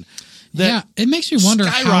happened? It makes you wonder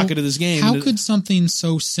skyrocketed this game. How could something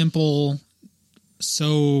so simple,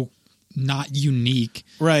 so not unique,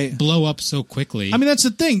 blow up so quickly? I mean, that's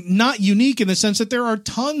the thing. Not unique in the sense that there are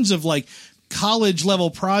tons of like college level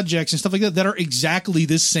projects and stuff like that are exactly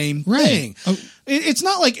the same thing. Oh. It's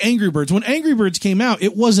not like Angry Birds. When Angry Birds came out,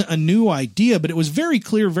 it wasn't a new idea, but it was very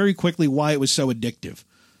clear very quickly why it was so addictive.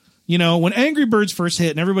 When Angry Birds first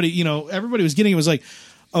hit and everybody was getting it, was like,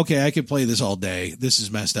 okay, I could play this all day. This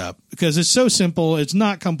is messed up because it's so simple. It's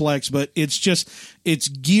not complex, but it's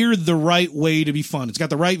geared the right way to be fun. It's got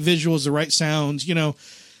the right visuals, the right sounds.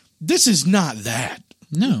 This is not that.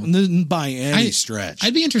 No, by any stretch.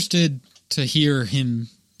 I'd be interested to hear him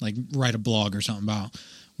like write a blog or something about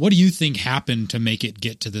what do you think happened to make it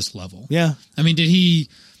get to this level? Yeah. I mean, did he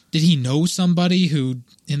know somebody who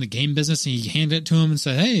in the game business and he handed it to him and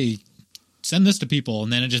said, hey, send this to people,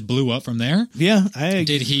 and then it just blew up from there? Yeah.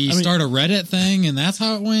 Did he start a Reddit thing and that's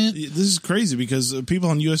how it went? This is crazy because people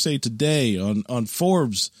on USA Today, on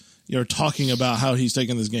Forbes, are talking about how he's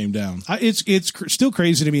taking this game down. It's still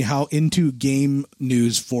crazy to me how into game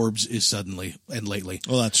news Forbes is suddenly and lately.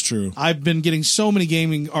 Well, that's true. I've been getting so many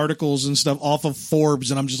gaming articles and stuff off of Forbes,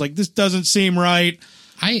 and I'm just like, this doesn't seem right.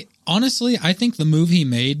 I think the move he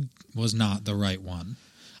made was not the right one.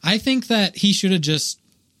 I think that he should have just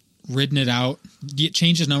ridden it out,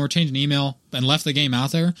 changed his number, changed an email, and left the game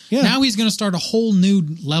out there. Yeah. Now he's going to start a whole new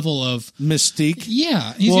level of mystique.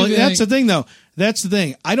 Yeah. Well, that's the thing, though. That's the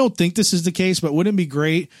thing. I don't think this is the case, but wouldn't it be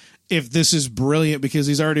great if this is brilliant because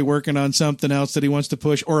he's already working on something else that he wants to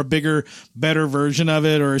push, or a bigger, better version of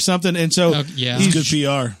it, or something? And so he's good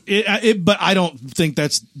PR. But I don't think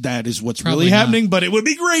that is what's probably really happening. But it would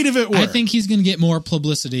be great if it were. I think he's going to get more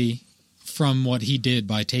publicity from what he did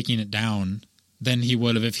by taking it down than he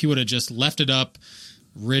would have if he would have just left it up,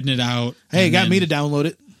 ridden it out. Hey, got me to download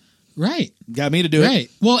it. Right. Got me to do it. Right.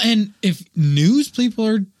 Well, and if news people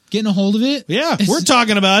are getting a hold of it. Yeah, we're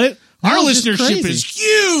talking about it. Our listenership is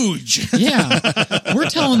huge. Yeah. We're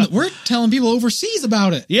telling people overseas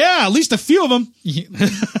about it. Yeah, at least a few of them.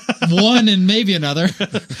 one and maybe another.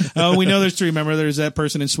 Oh, we know there's 3. Remember, there's that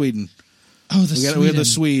person in Sweden. Oh, we have the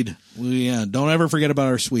Swede. Don't ever forget about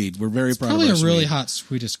our Swede. We're very proud of our Swede. Probably a really hot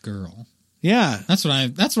Swedish girl. Yeah, that's what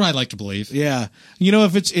I like to believe. Yeah,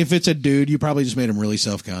 if it's a dude, you probably just made him really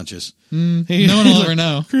self-conscious. No one will ever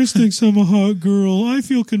know. Chris thinks I'm a hot girl. I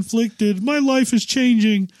feel conflicted. My life is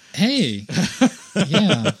changing. Hey,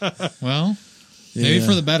 yeah. Well, maybe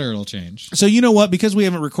for the better it'll change. So you know what? Because we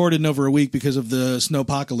haven't recorded in over a week because of the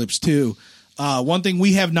Snowpocalypse 2. One thing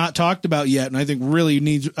we have not talked about yet, and I think really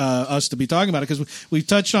needs us to be talking about it because we've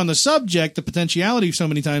touched on the subject, the potentiality so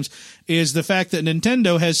many times, is the fact that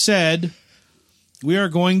Nintendo has said we are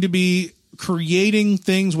going to be creating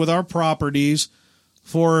things with our properties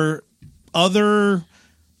for other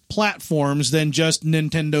platforms than just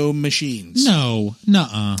Nintendo machines. No.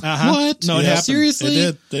 Nuh-uh. What? No, it happened. Seriously? They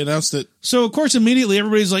did. They announced it. So, of course, immediately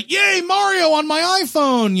everybody's like, yay, Mario on my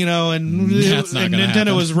iPhone, and Nintendo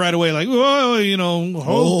happen. was right away like, whoa,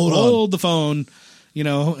 hold the phone,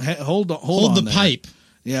 hold the pipe.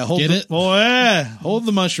 Yeah, hold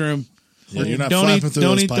the mushroom. Yeah, you're not flapping through those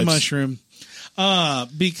Don't eat pipes. the mushroom.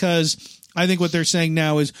 Because I think what they're saying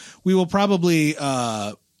now is we will probably,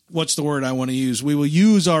 what's the word I want to use? We will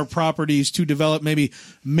use our properties to develop maybe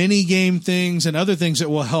mini game things and other things that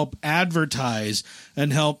will help advertise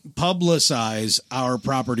and help publicize our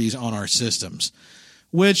properties on our systems.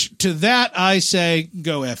 Which to that I say,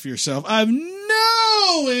 go F yourself. I have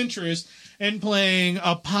no interest in playing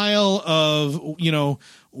a pile of,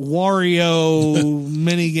 Wario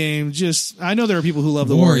mini games. I know there are people who love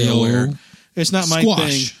the WarioWare. It's not my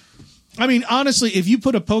thing. I mean, honestly, if you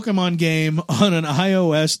put a Pokemon game on an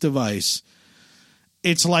iOS device,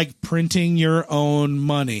 it's like printing your own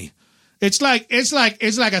money. It's like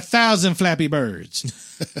 1,000 Flappy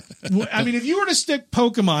Birds. I mean, if you were to stick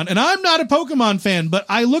Pokemon, and I'm not a Pokemon fan, but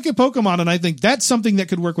I look at Pokemon and I think that's something that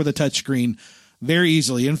could work with a touchscreen very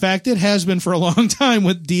easily. In fact, it has been for a long time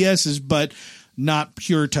with DSs, but not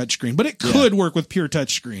pure touchscreen. But it could work with pure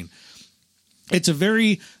touchscreen. It's a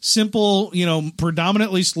very simple,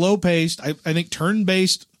 predominantly slow-paced, I think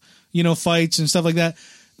turn-based, fights and stuff like that.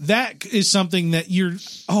 That is something that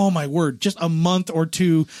oh my word, just a month or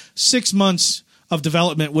 2, 6 months of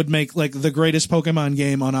development would make like the greatest Pokemon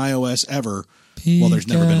game on iOS ever. Well, there's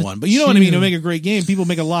never been one, but you know what I mean? To make a great game, people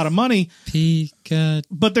make a lot of money. Pikachu.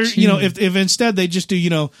 But they're, if instead they just do,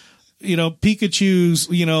 Pikachu's,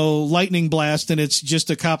 lightning blast and it's just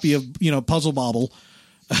a copy of, Puzzle Bobble.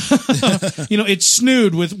 It's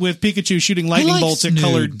Snood with Pikachu shooting lightning bolts at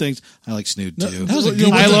colored things. I like Snood too.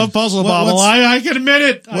 I love Puzzle Bobble. I can admit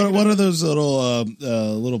it. What are those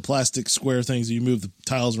little plastic square things that you move the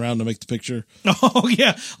tiles around to make the picture? Oh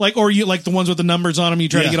yeah, or you like the ones with the numbers on them. You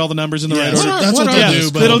try to get all the numbers in the right order. That's what they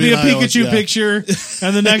do. But it'll be a Pikachu picture,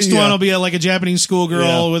 and the next one will be like a Japanese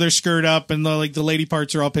schoolgirl with her skirt up, and the lady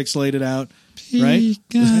parts are all pixelated out. Right?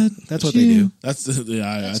 That's what they do. That's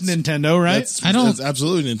Nintendo, right? That's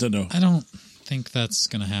absolutely Nintendo. I don't think that's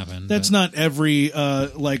going to happen. That's not every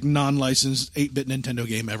non-licensed 8-bit Nintendo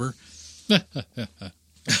game ever.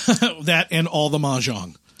 That and all the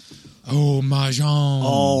Mahjong. Oh, Mahjong.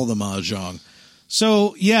 All the Mahjong.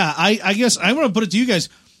 So, yeah, I guess I want to put it to you guys.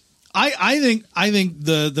 I think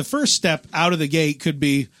the first step out of the gate could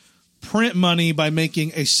be print money by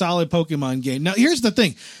making a solid Pokemon game. Now, here's the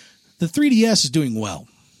thing. The 3DS is doing well.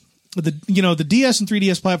 The DS and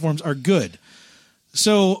 3DS platforms are good.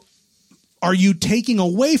 So are you taking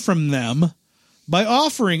away from them by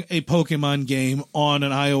offering a Pokemon game on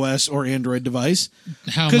an iOS or Android device?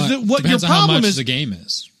 Depends on how much the game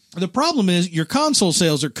is. The problem is your console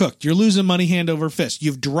sales are cooked. You're losing money hand over fist.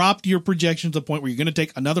 You've dropped your projections to the point where you're going to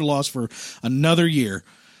take another loss for another year,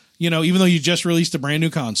 even though you just released a brand new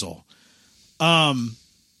console.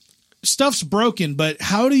 Stuff's broken, but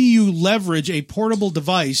how do you leverage a portable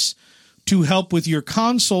device to help with your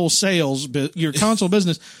console sales, your console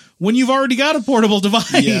business, when you've already got a portable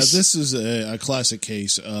device? Yeah, this is a classic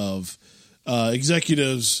case of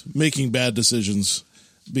executives making bad decisions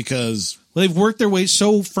because they've worked their way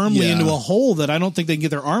so firmly into a hole that I don't think they can get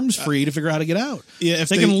their arms free to figure out how to get out. Yeah, if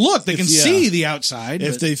they can look, they can see the outside.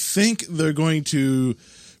 If they think they're going to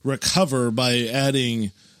recover by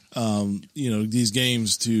adding these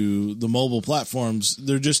games to the mobile platforms,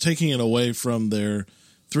 they're just taking it away from their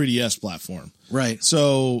 3DS platform. Right.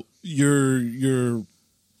 So you're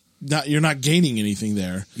not gaining anything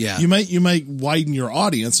there. Yeah. You might widen your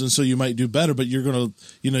audience, and so you might do better, but you're going to,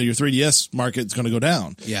 your 3DS market's going to go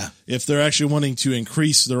down. Yeah. If they're actually wanting to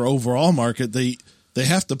increase their overall market, they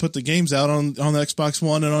have to put the games out on the Xbox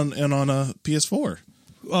One and on a PS4.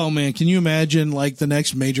 Oh man, can you imagine the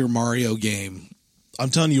next major Mario game I'm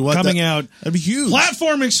telling you what, coming out. That'd be huge.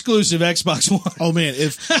 Platform exclusive Xbox One. Oh, man,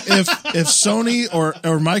 if that'd be huge. Platform exclusive Xbox One. Oh, man, if Sony or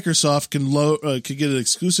Microsoft could get an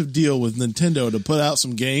exclusive deal with Nintendo to put out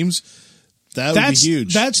some games, that would be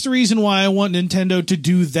huge. That's the reason why I want Nintendo to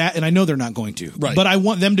do that, and I know they're not going to. Right. But I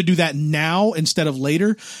want them to do that now instead of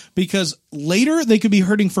later, because later they could be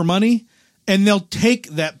hurting for money, and they'll take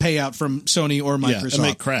that payout from Sony or Microsoft and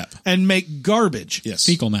make crap and make garbage. Yes,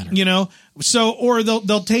 fecal matter. You know, so or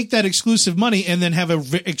they'll take that exclusive money and then have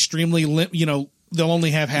a extremely they'll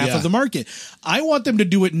only have half of the market. I want them to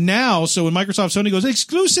do it now. So when Microsoft, Sony goes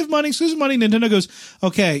exclusive money, Nintendo goes,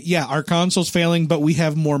 okay, yeah, our console's failing, but we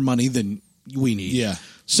have more money than we need. Yeah.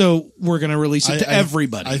 So we're going to release it to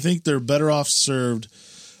everybody. I think they're better off served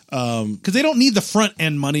because they don't need the front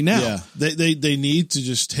end money now. Yeah, they need to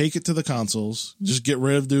just take it to the consoles. Just get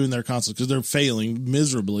rid of doing their consoles because they're failing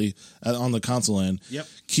miserably on the console end. Yep.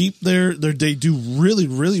 Keep they do really,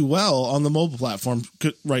 really well on the mobile platform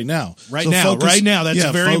right now. Right now, that's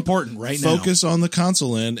very important. Right now, focus on the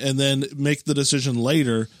console end and then make the decision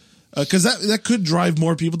later because that could drive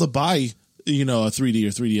more people to buy a 3D or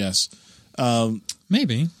 3DS.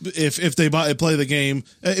 Maybe if they play the game,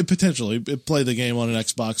 potentially play the game on an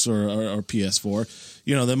Xbox or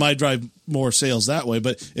PS4, that might drive more sales that way.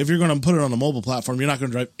 But if you're going to put it on a mobile platform, you're not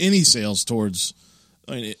going to drive any sales towards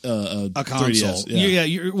a console.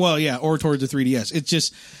 3DS. Or towards the 3DS. It's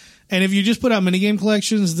just, and if you just put out minigame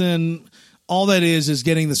collections, then all that is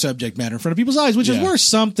getting the subject matter in front of people's eyes, which is worth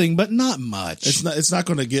something, but not much. It's not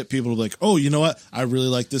going to get people to like, oh, you know what? I really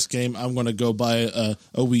like this game. I'm going to go buy a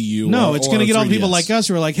Wii U. No, it's going to get all the people like us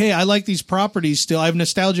who are like, hey, I like these properties still. I have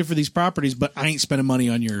nostalgia for these properties, but I ain't spending money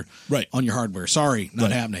on your hardware. Sorry,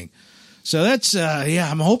 not happening. So that's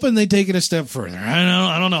I'm hoping they take it a step further.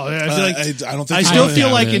 I don't know. I feel like I still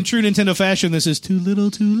feel like in true Nintendo fashion, this is too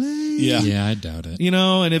little, too late. Yeah, I doubt it.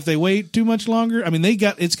 And if they wait too much longer, I mean,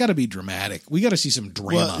 it's got to be dramatic. We got to see some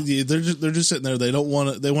drama. Well, they're just sitting there. They don't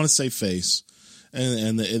want to. They want to save face,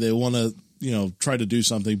 and they want to try to do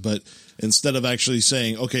something, but instead of actually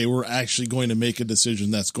saying, okay, we're actually going to make a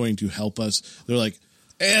decision that's going to help us, they're like,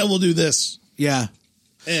 we'll do this. Yeah.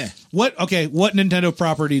 What Nintendo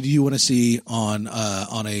property do you want to see on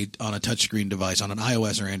a touchscreen device, on an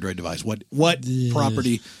iOS or Android device? What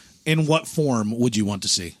property in what form would you want to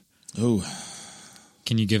see? Oh,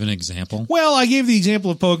 can you give an example? Well, I gave the example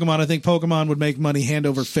of Pokemon. I think Pokemon would make money hand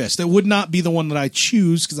over fist. It would not be the one that I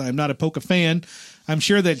choose because I'm not a Poke fan. I'm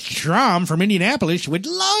sure that Strom from Indianapolis would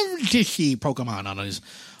love to see Pokemon on his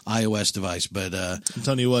iOS device, but I'm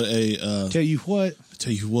telling you what, tell you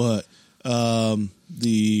what. Some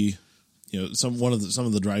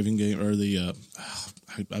of the driving game or the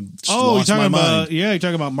you're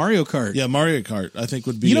talking about Mario Kart. Yeah, Mario Kart I think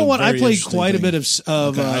would be. You know what? I played quite a bit of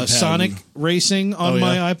Sonic racing on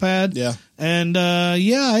my iPad. Yeah, and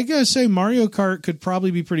I gotta say Mario Kart could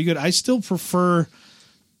probably be pretty good. I still prefer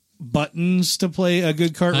buttons to play a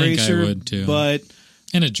good kart racer. I would too,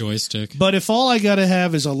 and a joystick. But if all I gotta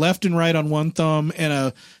have is a left and right on one thumb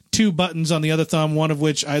and two buttons on the other thumb, one of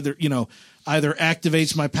which either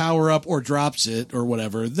activates my power up or drops it or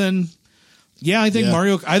whatever, then I think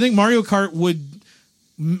Mario Kart would.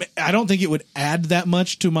 I don't think it would add that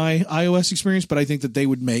much to my iOS experience, but I think that they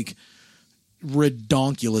would make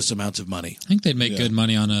redonkulous amounts of money. I think they'd make good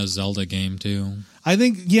money on a Zelda game too. I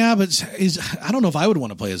think, but I don't know if I would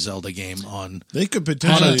want to play a Zelda game on a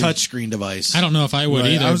touchscreen device. I don't know if I would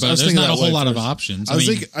either, but there's not a whole lot of options.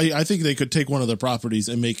 I think they could take one of their properties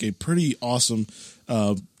and make a pretty awesome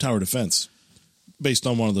tower defense based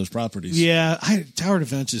on one of those properties. Yeah, tower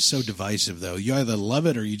defense is so divisive, though. You either love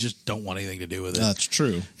it or you just don't want anything to do with it. That's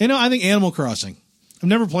true. I think Animal Crossing. I've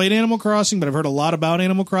never played Animal Crossing, but I've heard a lot about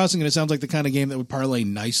Animal Crossing, and it sounds like the kind of game that would parlay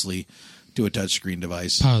nicely to a touchscreen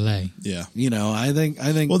device. Parlay. Yeah. I think.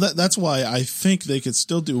 Well, that's why I think they could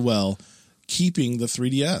still do well keeping the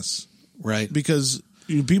 3DS. Right. Because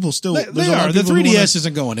people still. They are. The 3DS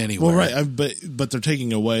isn't going anywhere. Well, right. But they're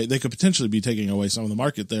taking away. They could potentially be taking away some of the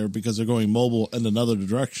market there because they're going mobile in another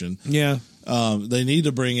direction. Yeah. They need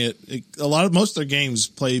to bring it. Most of their games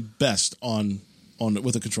play best on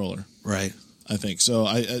with a controller. Right. I think so.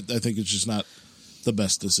 I think it's just not the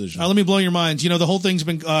best decision. Let me blow your minds. The whole thing's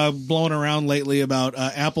been blowing around lately about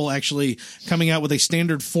Apple actually coming out with a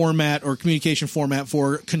standard format or communication format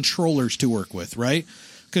for controllers to work with, right?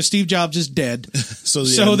 because Steve Jobs is dead.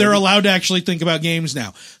 So they're allowed to actually think about games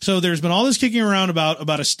now. So there's been all this kicking around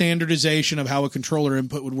about a standardization of how a controller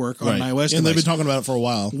input would work on an iOS device. And they've been talking about it for a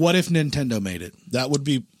while. What if Nintendo made it? That would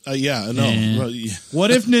be, I know. Yeah.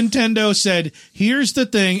 What if Nintendo said, here's the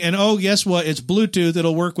thing, and guess what? It's Bluetooth.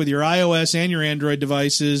 It'll work with your iOS and your Android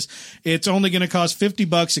devices. It's only going to cost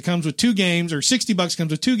 $50. It comes with 2 games, or $60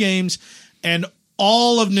 comes with 2 games, and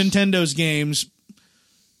all of Nintendo's games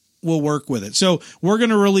will work with it. So we're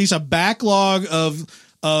going to release a backlog of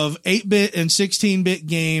 8-bit and 16-bit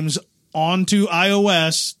games onto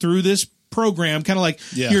iOS through this program, kind of like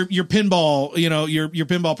your pinball, your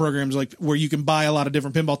pinball programs, like where you can buy a lot of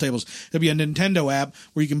different pinball tables. There'll be a Nintendo app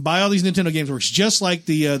where you can buy all these Nintendo games. Works just like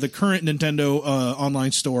the current Nintendo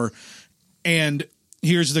online store. And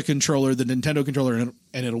here's the controller, the Nintendo controller, and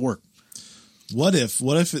it'll work. What if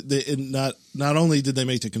not only did they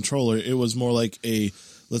make the controller, it was more like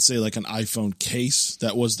let's say like an iPhone case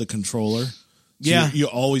that was the controller. So you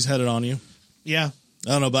always had it on you. Yeah.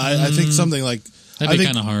 I don't know, but I think something like that'd be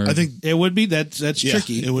kind of hard. I think it would be. That's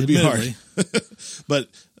tricky. It would be hard. But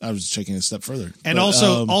I was taking it a step further. And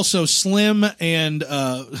also slim and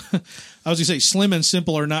I was going to say slim and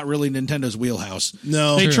simple are not really Nintendo's wheelhouse.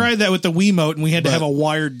 No, they tried that with the Wiimote, and we had to have a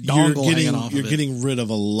wired dongle hanging off. You're getting rid of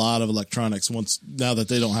a lot of electronics now that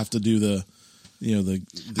they don't have to do the.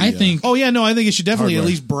 I think. I think it should definitely hardware. At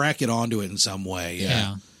least bracket onto it in some way.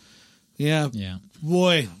 Yeah.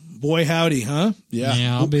 Boy, howdy, huh?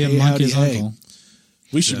 Yeah. I'll be a monkey's uncle.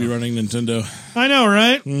 We should be running Nintendo. I know,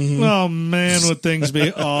 right? Mm-hmm. Oh, man, would things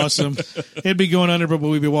be awesome. It'd be going under, but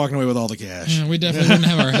we'd be walking away with all the cash. Yeah, we definitely wouldn't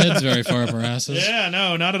have our heads very far up our asses. Yeah,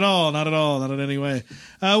 no, not at all. Not in any way.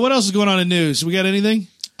 What else is going on in news? We got anything?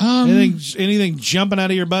 Anything jumping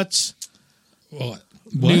out of your butts? What?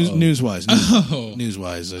 News-wise.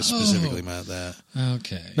 News-wise, I specifically meant that.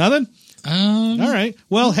 Okay. Nothing? All right.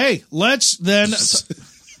 Well, hey, let's then...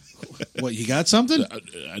 What, you got something?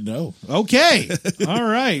 I know. Okay. All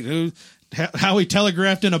right. How we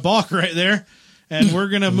telegraphed in a balk right there. And we're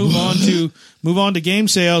going to move on to game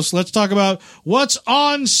sales. Let's talk about what's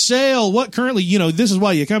on sale. What currently, this is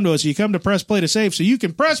why you come to us. You come to Press Play to save, so you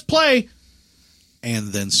can press play and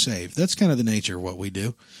then save. That's kind of the nature of what we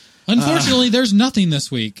do. Unfortunately, there's nothing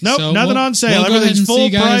this week. Nope, so nothing on sale. Everything's full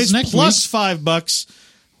price plus week. $5.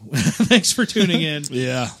 Thanks for tuning in.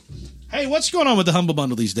 Yeah. Hey, what's going on with the Humble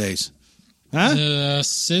Bundle these days? Huh?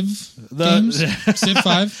 Civ games? Civ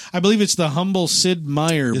 5? I believe it's the Humble Sid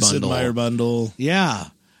Meier bundle. Sid Meier bundle. Yeah.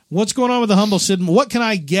 What's going on with the Humble Sid? What can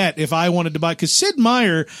I get if I wanted to buy? Because Sid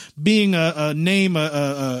Meier, being a name,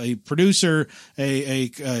 a producer,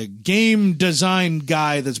 a game design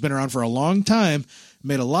guy that's been around for a long time,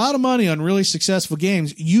 made a lot of money on really successful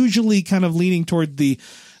games, usually kind of leaning toward the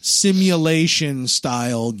simulation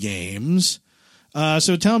style games.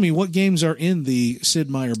 So tell me, what games are in the Sid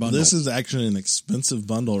Meier bundle? This is actually an expensive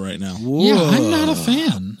bundle right now. Whoa. Yeah, I'm not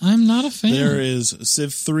a fan. There is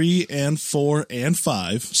Civ 3 and 4 and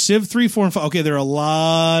 5. Civ 3, 4, and 5. Okay, there are a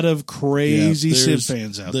lot of crazy Civ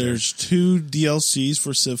fans out there. There's 2 DLCs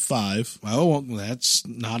for Civ 5. Oh, well, that's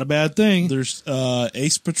not a bad thing. There's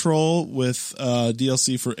Ace Patrol with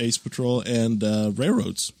DLC for Ace Patrol and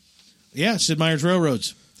Railroads. Yeah, Sid Meier's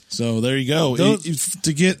Railroads. So there you go.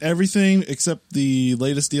 To get everything except the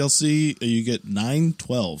latest DLC, you get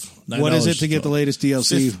 $9.12. What is it to get the latest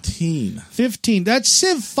DLC? $15. That's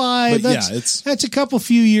Civ 5. That's a couple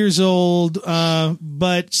few years old.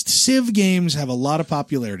 But Civ games have a lot of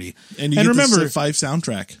popularity. And remember, the Civ 5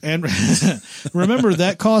 soundtrack. And remember,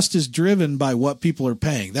 that cost is driven by what people are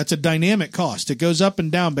paying. That's a dynamic cost. It goes up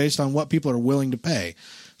and down based on what people are willing to pay.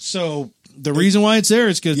 So the reason why it's there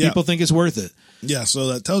is because people think it's worth it. Yeah, so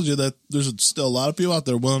that tells you that there's still a lot of people out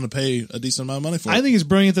there willing to pay a decent amount of money for it. I think it's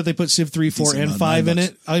brilliant that they put Civ 3, 4, and 5 in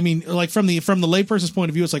it. I mean, like from the layperson's point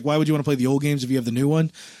of view, it's like, why would you want to play the old games if you have the new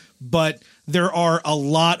one? But there are a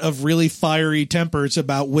lot of really fiery tempers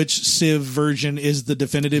about which Civ version is the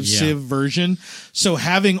definitive Civ version. So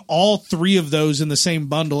having all 3 of those in the same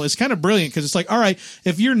bundle is kind of brilliant because it's like, all right,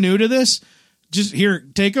 if you're new to this, just here,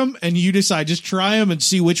 take them and you decide. Just try them and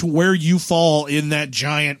see where you fall in that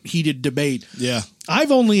giant heated debate. Yeah. I've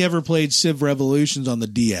only ever played Civ Revolutions on the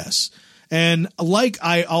DS. And like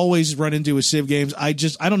I always run into with Civ games, I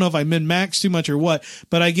don't know if I min-max too much or what,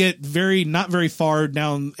 but I get not very far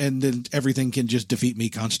down and then everything can just defeat me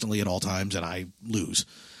constantly at all times and I lose.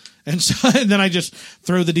 And then I just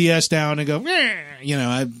throw the DS down and go,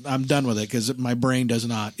 I'm done with it because my brain is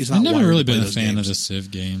not. I've never really been a fan of the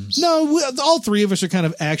Civ games. No, all three of us are kind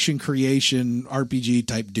of action creation RPG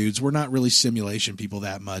type dudes. We're not really simulation people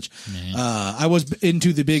that much. I was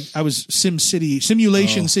into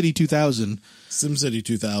Simulation City 2000. SimCity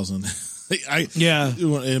 2000. Yeah.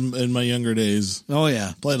 In my younger days. Oh,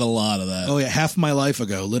 yeah. Played a lot of that. Oh, yeah. Half my life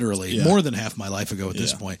ago, literally. Yeah. More than half my life ago at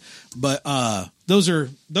this point. But those are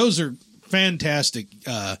fantastic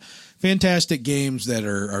fantastic games that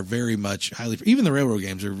are very much highly... Even the railroad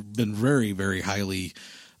games have been very, very highly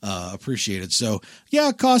appreciated. So,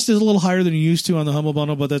 yeah, cost is a little higher than you used to on the Humble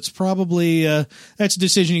Bundle, but that's probably... that's a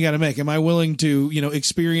decision you got to make. Am I willing to,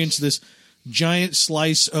 experience this giant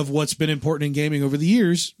slice of what's been important in gaming over the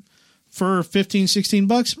years... For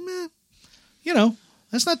 $15-$16,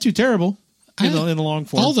 that's not too terrible in the long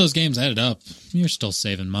form. All those games added up, you're still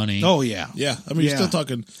saving money. Oh yeah, yeah. I mean, you're still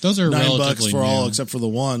talking. Those are $9 for all except for the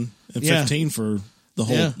one, and $15 for the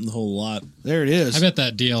whole lot. There it is. I bet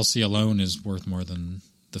that DLC alone is worth more than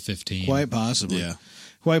the $15. Quite possibly. Yeah,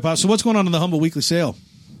 quite possibly. So what's going on in the Humble Weekly Sale?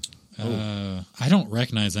 I don't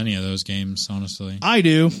recognize any of those games, honestly. I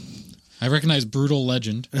do. I recognize Brutal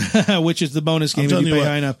Legend, which is the bonus game if you pay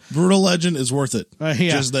high enough. Brutal Legend is worth it.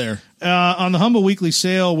 Just there. On the Humble Weekly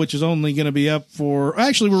Sale, which is only going to be up for...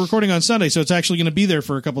 Actually, we're recording on Sunday, so it's actually going to be there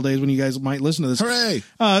for a couple days when you guys might listen to this. Hooray!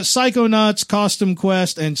 Psychonauts, Costume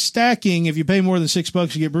Quest, and Stacking. If you pay more than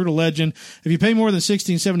 $6, you get Brutal Legend. If you pay more than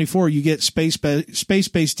 $16.74, you get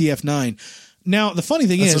Space-Based DF9. Now, the funny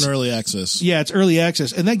thing is... That's an early access. Yeah, it's early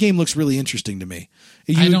access, and that game looks really interesting to me.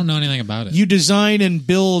 I don't know anything about it. You design and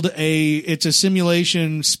build it's a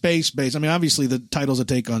simulation space-based. I mean, obviously the title's a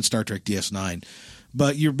take on Star Trek DS9,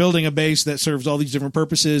 but you're building a base that serves all these different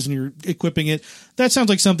purposes and you're equipping it. That sounds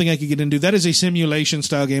like something I could get into. That is a simulation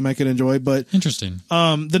style game I could enjoy, but interesting.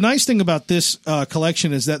 The nice thing about this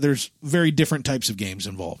collection is that there's very different types of games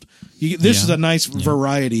involved. This is a nice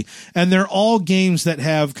variety, and they're all games that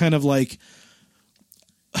have kind of like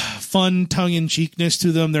fun tongue-in-cheekness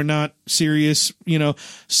to them. They're not serious.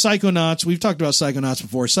 Psychonauts, we've talked about Psychonauts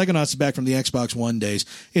before. Psychonauts is back from the Xbox One days.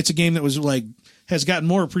 It's a game that was has gotten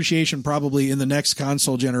more appreciation probably in the next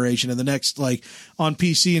console generation and the next on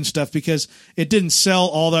PC and stuff because it didn't sell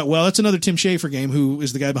all that well. That's another Tim Schafer game, who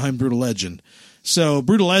is the guy behind Brutal Legend. So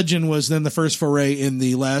Brutal Legend was then the first foray in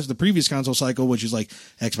the previous console cycle, which is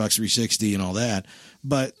Xbox 360 and all that.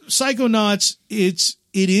 But Psychonauts, it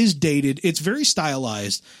is dated. It's very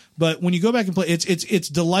stylized, but when you go back and play, it's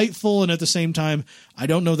delightful, and at the same time, I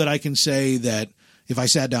don't know that I can say that if I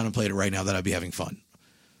sat down and played it right now that I'd be having fun.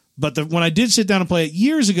 But when I did sit down and play it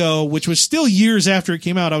years ago, which was still years after it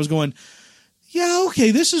came out, I was going, yeah,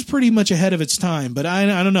 okay, this is pretty much ahead of its time. But I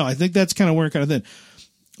don't know. I think that's kind of where it kind of then.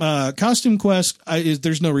 Costume Quest,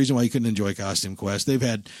 there's no reason why you couldn't enjoy Costume Quest. They've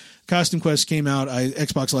had Costume Quest came out,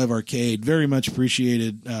 Xbox Live Arcade, very much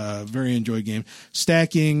appreciated, very enjoyed game.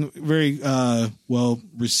 Stacking, very well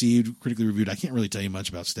received, critically reviewed. I can't really tell you much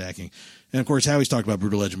about Stacking. And of course, Howie's talked about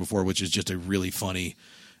Brutal Legend before, which is just a really funny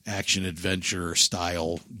action adventure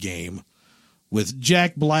style game with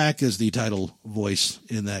Jack Black as the title voice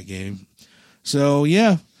in that game. So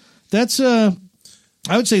yeah, that's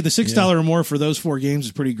I would say the $6 or more for those four games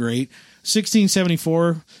is pretty great.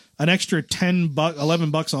 $16.74, an extra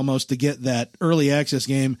 $11 almost to get that early access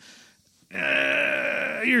game.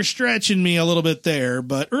 You're stretching me a little bit there,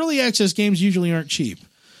 but early access games usually aren't cheap.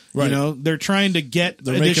 Right. They're trying to get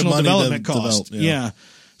additional development costs. Yeah.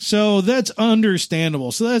 So that's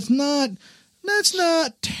understandable. So that's not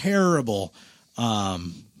terrible.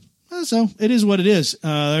 So it is what it is.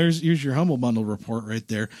 Here's your Humble Bundle report right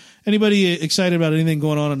there. Anybody excited about anything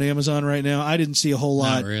going on Amazon right now? I didn't see a whole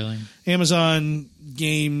lot. Not really. Amazon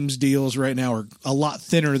games deals right now are a lot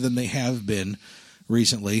thinner than they have been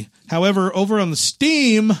recently. However, over on the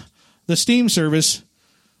Steam service,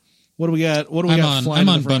 what do we got? I'm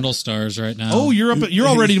on Bundle Stars right now. Oh, you're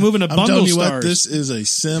already moving to Bundle Stars. What, this is a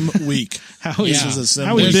sim week. This is a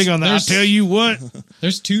sim week. How is big on that? I'll tell you what.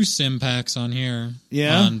 There's 2 sim packs on here.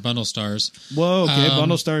 Yeah. On Bundle Stars. Whoa, okay.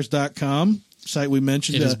 BundleStars.com, site we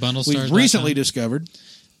mentioned. It is BundleStars.com. We've recently discovered.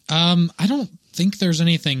 I don't think there's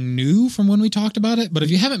anything new from when we talked about it, but if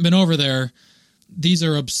you haven't been over there, these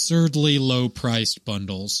are absurdly low priced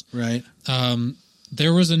bundles. Right.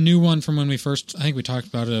 There was a new one from when I think we talked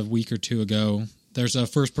about it a week or two ago. There's a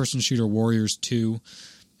first-person shooter, Warriors 2,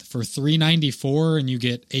 for $3.94, and you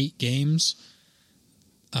get 8 games.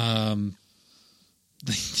 These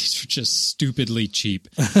are just stupidly cheap.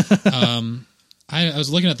 I was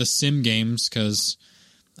looking at the sim games because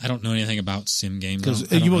I don't know anything about sim games.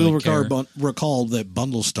 Because you will recall that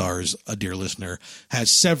Bundle Stars, a dear listener, has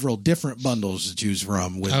several different bundles to choose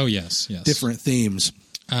from with different themes.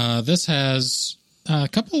 This has a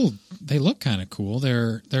couple. They look kind of cool.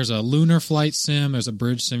 There's a lunar flight sim. There's a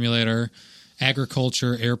bridge simulator,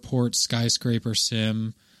 agriculture, airport, skyscraper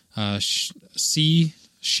sim, sea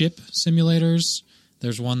ship simulators.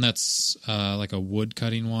 There's one that's like a wood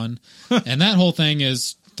cutting one, and that whole thing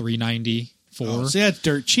is $3.94. Oh, see, that's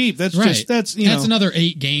dirt cheap. That's right. That's another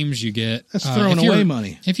 8 games you get. That's throwing away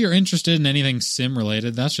money. If you're interested in anything sim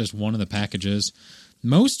related, that's just one of the packages.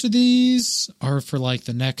 Most of these are for like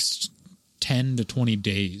the next 10 to 20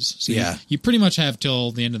 days. So you pretty much have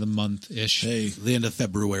till the end of the month ish. Hey, the end of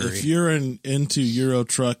February. If you're into Euro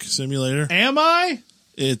Truck Simulator, am I?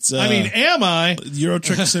 Am I? Euro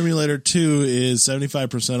Truck Simulator 2 is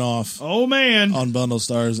 75% off. Oh, man. On Bundle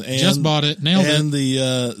Stars. And, just bought it. Nailed it. And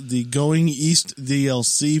the Going East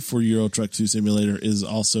DLC for Euro Truck 2 Simulator is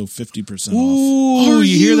also 50% off. Ooh,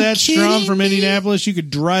 you hear that, Strom, from Indianapolis? You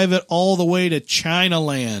could drive it all the way to China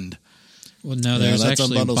Land. Well, no, there's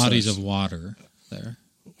actually bodies of water there.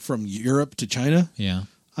 From Europe to China? Yeah.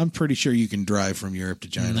 I'm pretty sure you can drive from Europe to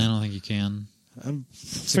China. I don't think you can. I'm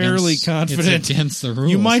fairly confident. It's against the rules.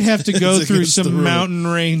 You might have to go through some mountain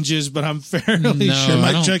ranges, but I'm fairly sure.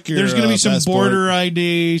 There's going to be some border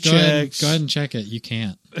ID checks. Go ahead and check it. You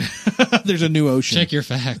can't. There's a new ocean. Check your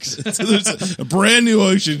facts. There's a brand new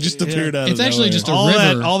ocean just appeared out of It's actually just a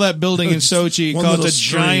river. All that building in Sochi called a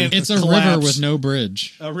giant It's a river with no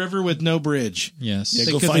bridge. A river with no bridge. Yes. Yeah,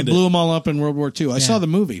 because they blew them all up in World War II. I saw the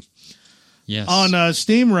movie. Yes. On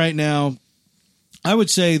Steam right now, I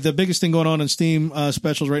would say the biggest thing going on in Steam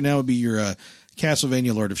specials right now would be your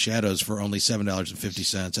Castlevania Lord of Shadows for only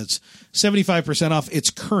 $7.50. That's 75% off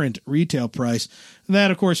its current retail price. And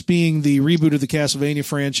that, of course, being the reboot of the Castlevania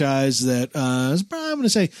franchise that is probably, I'm going to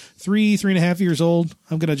say, 3.5 years old.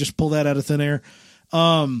 I'm going to just pull that out of thin air.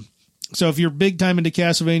 So if you're big time into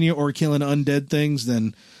Castlevania or killing undead things,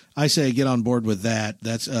 then I say get on board with that.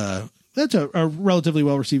 That's a relatively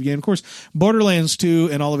well-received game. Of course, Borderlands 2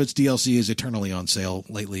 and all of its DLC is eternally on sale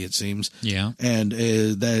lately, it seems. Yeah. And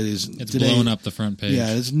it's blowing up the front page. Yeah,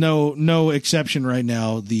 there's no exception right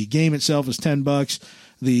now. The game itself is $10.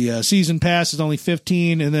 The season pass is only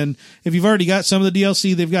 $15. And then if you've already got some of the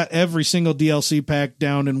DLC, they've got every single DLC pack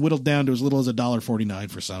down and whittled down to as little as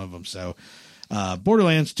 $1.49 for some of them. So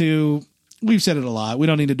Borderlands 2, we've said it a lot. We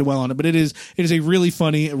don't need to dwell on it, but it is a really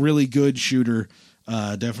funny, really good shooter.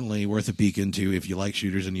 Definitely worth a peek into if you like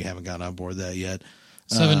shooters and you haven't gotten on board that yet.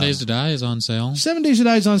 7 Days to Die is on sale. 7 Days to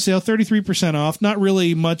Die is on sale, 33% off. Not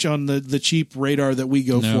really much on the cheap radar that we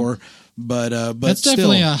go for, but that's still,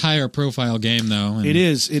 definitely a higher profile game, though. It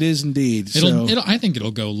is indeed. I think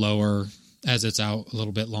it'll go lower as it's out a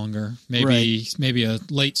little bit longer. Maybe a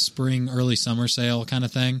late spring, early summer sale kind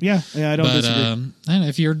of thing. Yeah, I don't disagree.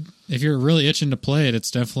 If you're really itching to play it,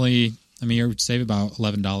 it's definitely. I mean, you're save about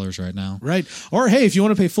 $11 right now. Right. Or, hey, if you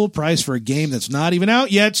want to pay full price for a game that's not even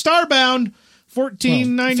out yet, Starbound,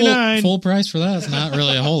 $14.99. Full price for that is not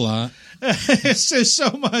really a whole lot. It's just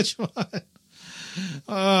so much fun.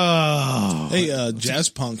 Oh. Hey, Jazz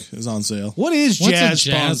Punk is on sale. What's a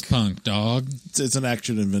Jazz Punk, dog? It's an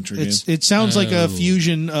action adventure game. It sounds like a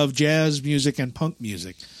fusion of jazz music and punk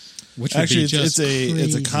music. Which would actually, be just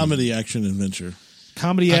it's a comedy action adventure.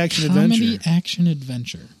 Comedy action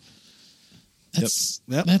adventure. That's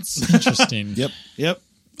interesting. Yep.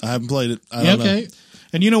 I haven't played it. I don't know.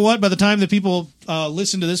 And you know what? By the time that people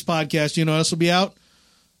listen to this podcast, you know what else will be out?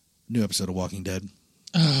 New episode of Walking Dead.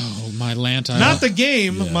 Oh, my Lanta. Not the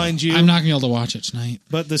game, mind you. I'm not going to be able to watch it tonight.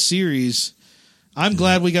 But the series. I'm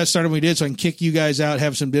glad we got started when we did, so I can kick you guys out,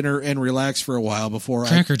 have some dinner, and relax for a while before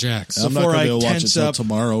Cracker Jacks. I'm not going to be able to watch it until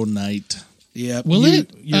tomorrow night. Yeah. Will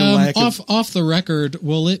off the record,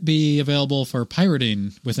 will it be available for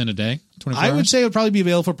pirating within a day? 24 hours? I would say it would probably be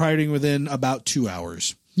available for pirating within about 2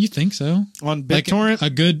 hours. You think so? On BitTorrent?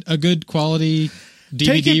 Like a good quality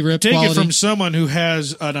DVD rip quality? Take it from someone who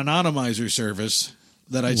has an anonymizer service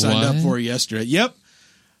that I signed up for yesterday. Yep.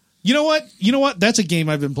 You know what? That's a game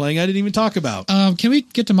I've been playing I didn't even talk about. Can we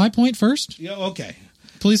get to my point first? Yeah, okay.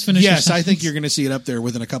 Please finish. Yes, I think you're going to see it up there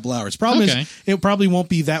within a couple hours. Problem is, it probably won't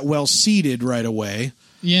be that well seated right away.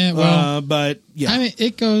 Yeah, well, but yeah. I mean,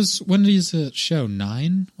 it goes. When does it show?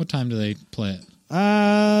 9? What time do they play it?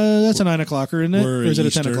 That's a 9 o'clocker, isn't it? Or is it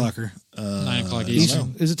a 10 o'clocker? 9 o'clock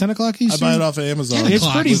Eastern. Is it 10 o'clock Eastern? I buy it off of Amazon.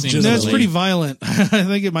 It's pretty violent. I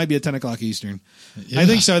think it might be at 10 o'clock Eastern. Yeah. I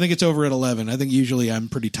think so. I think it's over at 11. I think usually I'm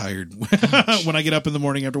pretty tired when I get up in the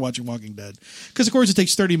morning after watching Walking Dead. Because, of course, it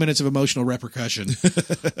takes 30 minutes of emotional repercussion. In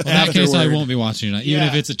that case, I won't be watching it, even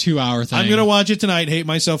if it's a 2-hour thing. I'm going to watch it tonight, hate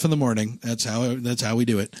myself in the morning. That's how we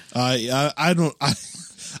do it.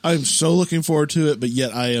 I'm so looking forward to it, but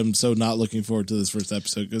yet I am so not looking forward to this first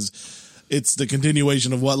episode because it's the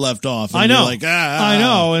continuation of what left off. And I know. I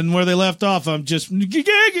know. And where they left off, I'm just.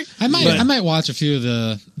 I might watch a few of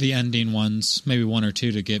the ending ones, maybe 1 or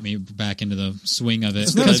 2 to get me back into the swing of it.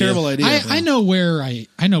 It's not a terrible idea. I know where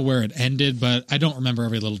it ended, but I don't remember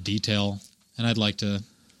every little detail, and I'd like to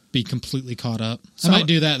be completely caught up. I might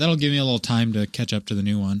do that. That'll give me a little time to catch up to the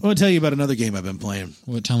new one. I want to tell you about another game I've been playing.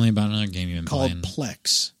 Tell me about another game you've been playing. Called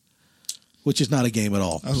Plex. Which is not a game at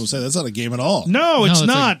all. I was going to say, that's not a game at all. No, it's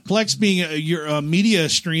not. Plex being a media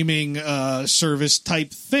streaming service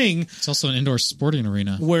type thing. It's also an indoor sporting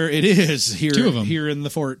arena. Where it is here, 2 of them. Here in the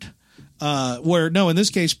fort. In this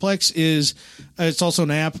case, Plex is, it's also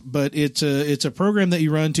an app, but it's a program that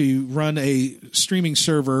you run to run a streaming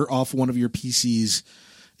server off one of your PCs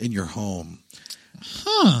in your home.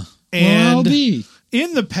 Huh. And I'll be.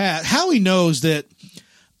 In the past, Howie knows that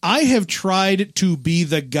I have tried to be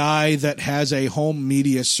the guy that has a home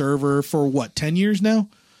media server for 10 years now?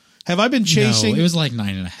 Have I been chasing? No, it was like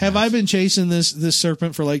 9.5. Have I been chasing this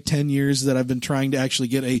serpent for like 10 years that I've been trying to actually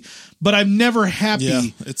get but I'm never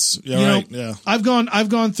happy. Yeah, yeah. I've gone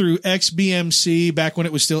through XBMC back when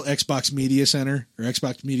it was still Xbox Media Center or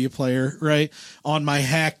Xbox Media Player, right? On my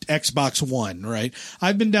hacked Xbox One, right?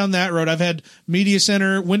 I've been down that road. I've had Media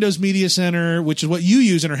Center, Windows Media Center, which is what you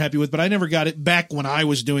use and are happy with, but I never got it back when I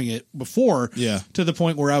was doing it before. Yeah. To the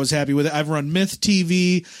point where I was happy with it. I've run Myth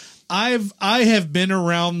TV. I have been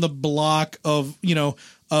around the block of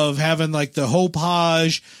having like the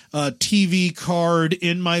Hopage TV card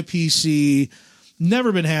in my PC.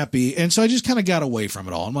 Never been happy. And so I just kind of got away from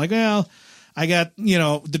it all. I'm like, well, I got, the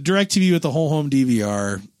DirecTV with the whole home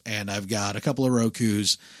DVR, and I've got a couple of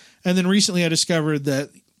Rokus. And then recently I discovered that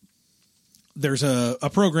there's a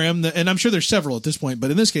program that, and I'm sure there's several at this point, but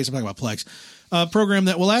in this case I'm talking about Plex, a program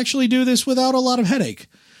that will actually do this without a lot of headache.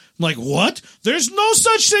 I'm like, what? There's no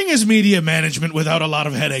such thing as media management without a lot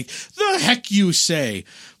of headache. The heck you say?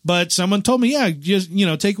 But someone told me, just,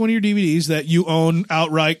 take one of your DVDs that you own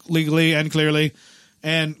outright, legally and clearly,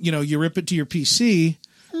 and, you rip it to your PC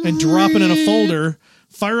and drop it in a folder,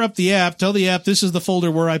 fire up the app, tell the app this is the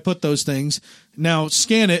folder where I put those things. Now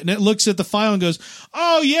scan it, and it looks at the file and goes,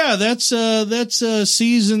 "Oh yeah, that's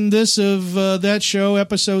season this of that show,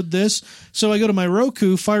 episode this." So I go to my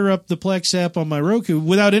Roku, fire up the Plex app on my Roku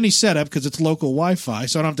without any setup because it's local Wi-Fi,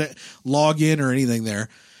 so I don't have to log in or anything there.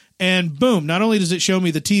 And boom, not only does it show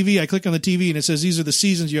me the TV, I click on the TV and it says, these are the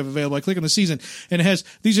seasons you have available. I click on the season and it has,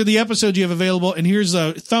 these are the episodes you have available. And here's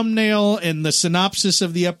a thumbnail and the synopsis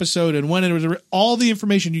of the episode and when it was, all the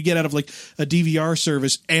information you get out of like a DVR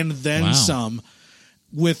service and then some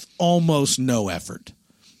with almost no effort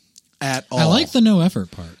at all. I like the no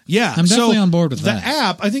effort part. Yeah. I'm definitely on board with that. The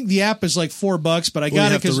app, I think the app is like $4, but I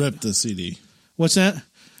got it because you have to rip the CD. What's that?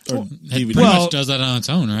 Or it pretty much does that on its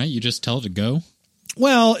own, right? You just tell it to go.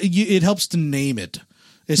 Well, it helps to name it,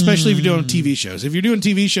 especially if you're doing TV shows. If you're doing a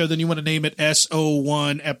TV show, then you want to name it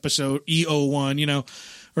SO1 episode EO1,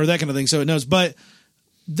 or that kind of thing, so it knows. But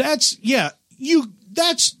that's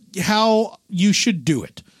how you should do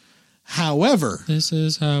it. However, this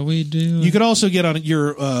is how we do. You could also get on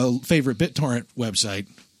your favorite BitTorrent website,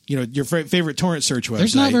 your favorite torrent search website.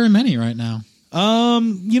 There's not very many right now.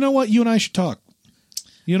 You know what? You and I should talk.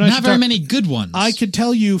 Not very many good ones. I could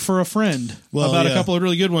tell you for a friend about a couple of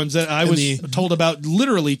really good ones that I was told about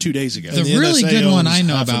literally 2 days ago. The really good one I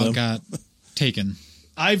know about got taken.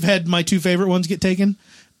 I've had my 2 favorite ones get taken,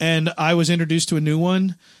 and I was introduced to a new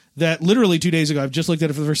one that literally 2 days ago, I've just looked at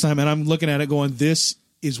it for the first time, and I'm looking at it going, this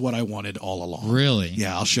is what I wanted all along. Really?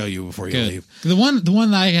 Yeah, I'll show you before you leave. The one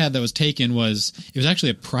that I had that was taken was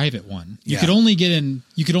actually a private one. You could only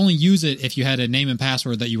use it if you had a name and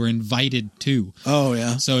password that you were invited to. Oh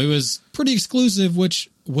yeah. So it was pretty exclusive,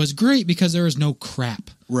 which was great because there was no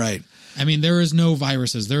crap. Right. I mean, there is no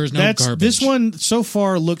viruses. There is no garbage. This one so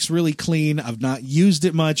far looks really clean. I've not used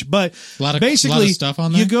it much, but basically, a lot of stuff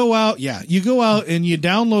on there? You go out and you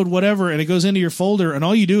download whatever, and it goes into your folder, and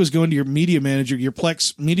all you do is go into your media manager, your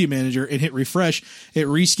Plex media manager, and hit refresh. It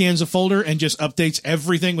rescans the folder and just updates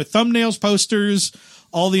everything with thumbnails, posters,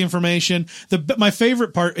 all the information. My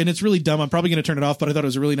favorite part, and it's really dumb, I'm probably going to turn it off, but I thought it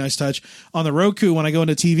was a really nice touch. On the Roku, when I go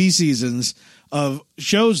into TV seasons of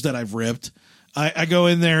shows that I've ripped, I go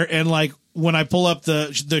in there and like when I pull up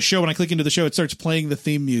the show, when I click into the show, it starts playing the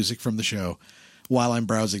theme music from the show while I'm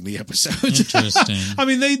browsing the episodes. Interesting. I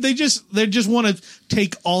mean, they just want to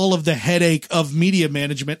take all of the headache of media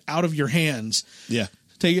management out of your hands. Yeah.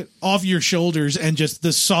 Take it off your shoulders, and just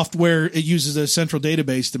the software, it uses a central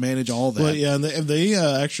database to manage all that. Well, yeah, and they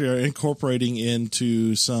actually are incorporating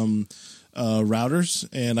into some routers,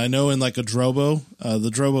 and I know in like a Drobo,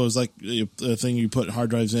 the Drobo is like a thing you put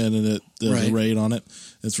hard drives in, and there's a RAID on it.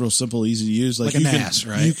 It's real simple, easy to use, like a NAS,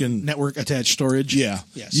 right? You can network attached storage. Yeah,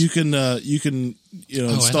 yes. You can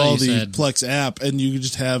install the Plex app, and you can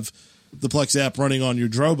just have the Plex app running on your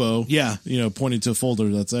Drobo. Yeah, pointing to a folder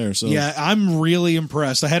that's there. So yeah, I'm really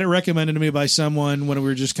impressed. I had it recommended to me by someone when we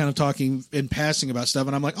were just kind of talking in passing about stuff,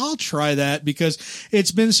 and I'm like, I'll try that, because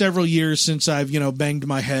it's been several years since I've banged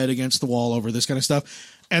my head against the wall over this kind of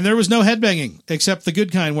stuff. And there was no headbanging, except the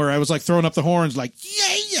good kind, where I was like throwing up the horns, like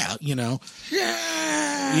yeah.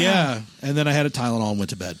 And then I had a Tylenol and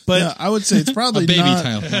went to bed. But yeah, I would say it's probably a baby not,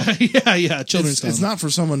 Tylenol. Yeah, children's Tylenol. It's not for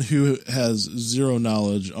someone who has zero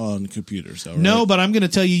knowledge on computers. Though, right? No, but I'm going to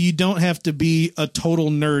tell you don't have to be a total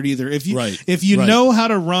nerd either. If you right. know how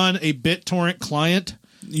to run a BitTorrent client,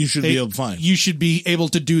 you should be able to find. You should be able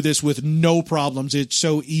to do this with no problems. It's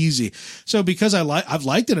so easy. So because I've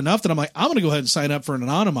liked it enough that I'm like, I'm going to go ahead and sign up for an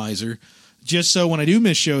anonymizer, just so when I do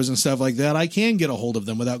miss shows and stuff like that, I can get a hold of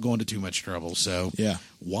them without going to too much trouble. So yeah,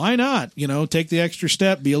 why not? Take the extra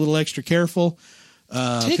step, be a little extra careful.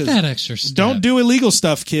 Take that extra step. Don't do illegal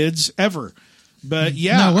stuff, kids, ever. But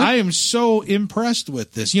yeah, I am so impressed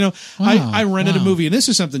with this. I rented a movie, and this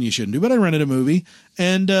is something you shouldn't do, but I rented a movie,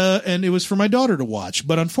 and it was for my daughter to watch.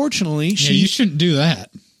 But unfortunately, you shouldn't do that.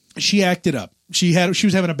 She acted up. She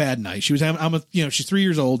was having a bad night. She's 3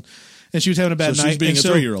 years old, and she was having a bad night. She's being a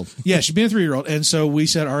 3-year-old. Yeah, she's being a 3-year-old, and so we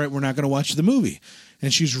said, all right, we're not going to watch the movie.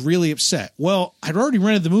 And she's really upset. Well, I'd already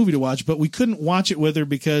rented the movie to watch, but we couldn't watch it with her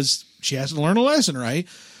because she hasn't learned a lesson, right?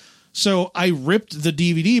 So I ripped the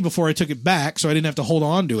DVD before I took it back, so I didn't have to hold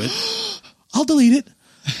on to it. I'll delete it.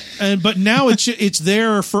 But now it's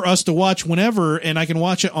there for us to watch whenever, and I can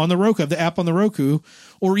watch it on the Roku, the app on the Roku,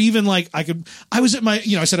 or even like I was at my,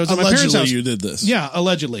 I said I was at my parents' house. You did this. Yeah,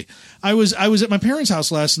 allegedly. I was at my parents' house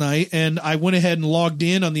last night, and I went ahead and logged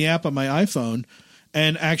in on the app on my iPhone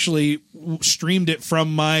and actually streamed it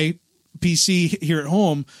from my PC here at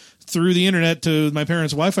home through the internet to my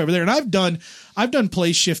parents' Wi-Fi over there. And I've done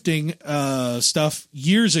place shifting stuff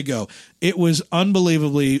years ago. It worked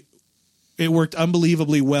unbelievably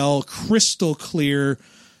well, crystal clear,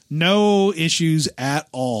 no issues at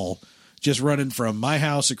all. Just running from my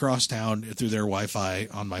house across town through their Wi-Fi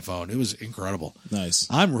on my phone. It was incredible. Nice.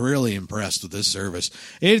 I'm really impressed with this service.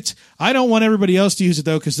 I don't want everybody else to use it,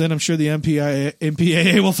 though, because then I'm sure the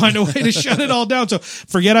MPAA will find a way to shut it all down. So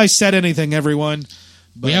forget I said anything, everyone.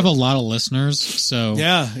 But we have a lot of listeners, so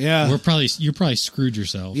yeah. You're probably screwed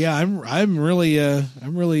yourself. Yeah, I'm really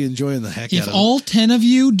enjoying the heck out of it. If all 10 of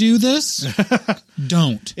you do this,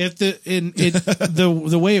 don't. If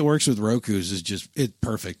the way it works with Roku's is just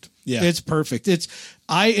perfect. Yeah, it's perfect.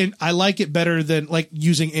 I like it better than like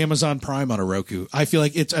using Amazon Prime on a Roku. I feel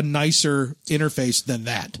like it's a nicer interface than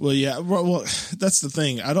that. Well, yeah. Well, that's the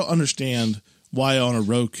thing. I don't understand why on a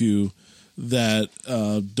Roku that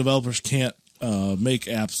developers can't make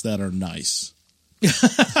apps that are nice.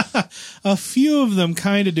 A few of them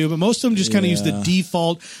kind of do, but most of them just kind of use the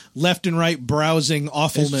default left and right browsing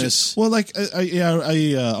awfulness. On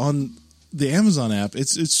the Amazon app,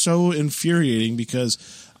 it's so infuriating because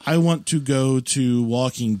I want to go to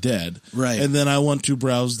Walking Dead, right, and then I want to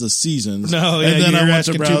browse the seasons, and then I want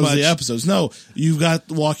to browse the episodes. No, you've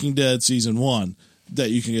got Walking Dead season 1 that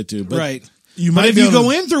you can get to, but right. But if you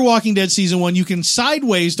go in through Walking Dead season 1, you can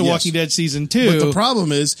sideways to Walking Dead season 2. But the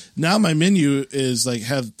problem is now my menu is like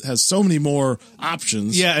has so many more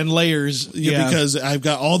options. Yeah, and layers. Yeah, because I've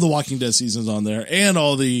got all the Walking Dead seasons on there and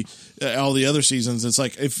all the other seasons. It's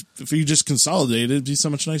like if you just consolidate it, it'd be so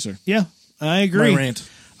much nicer. Yeah, I agree. My rant.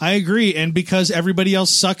 I agree, and because everybody else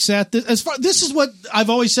sucks at this, this is what I've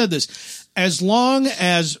always said. As long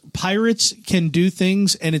as pirates can do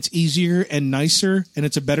things and it's easier and nicer and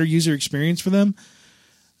it's a better user experience for them,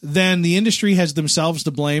 then the industry has themselves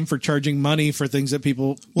to blame for charging money for things that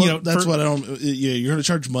people. That's what I don't. Yeah, you're going to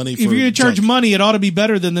charge money. If you're going to charge money, it ought to be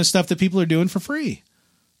better than the stuff that people are doing for free.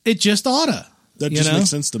 It just oughta. That just makes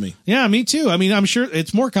sense to me. Yeah, me too. I mean, I'm sure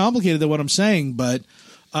it's more complicated than what I'm saying, but.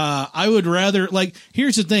 I would rather,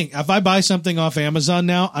 here's the thing. If I buy something off Amazon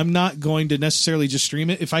now, I'm not going to necessarily just stream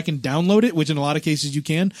it. If I can download it, which in a lot of cases you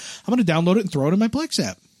can, I'm going to download it and throw it in my Plex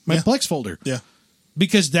app, my Plex folder. Yeah.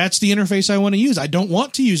 Because that's the interface I want to use. I don't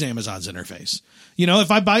want to use Amazon's interface.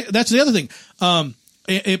 If I buy, that's the other thing.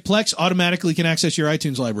 Plex automatically can access your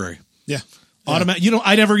iTunes library. Yeah.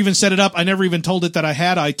 I never even set it up. I never even told it that I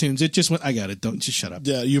had iTunes. It just went, I got it. Don't just shut up.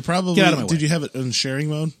 Yeah, you probably Get out of my way. Did you have it in sharing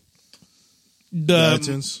mode?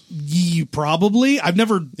 iTunes? Probably. I've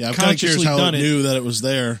never consciously how done it. Knew that it was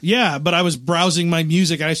there. Yeah, but I was browsing my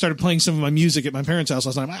music and I started playing some of my music at my parents' house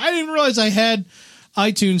last night. I didn't realize I had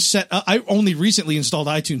iTunes set. I only recently installed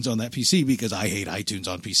iTunes on that PC because I hate iTunes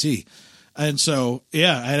on PC. And so,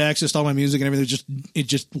 yeah, I had access to all my music and everything. It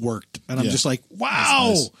just worked. And I'm just like,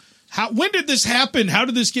 wow. Nice. When did this happen? How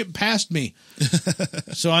did this get past me?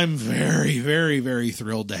 So I'm very, very, very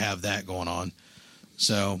thrilled to have that going on.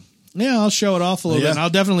 So, yeah, I'll show it off a little bit. And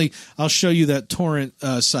I'll show you that torrent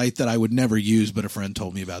site that I would never use, but a friend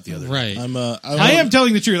told me about the other day. Right. I am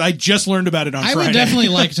telling the truth. I just learned about it on Friday. I would definitely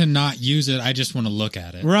like to not use it. I just want to look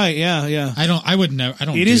at it. Right. Yeah. I don't do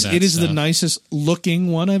that. It is the nicest looking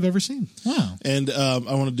one I've ever seen. Wow. And I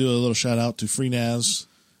want to do a little shout out to FreeNAS.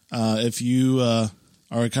 If you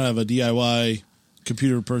are kind of a DIY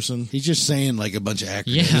computer person. He's just saying like a bunch of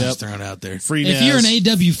acronyms thrown out there. FreeNAS. If you're an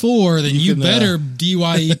AW4, then you better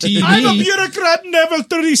DYET. I'm a bureaucrat level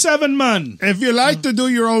 37 man. If you like to do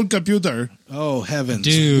your own computer. Oh, heavens.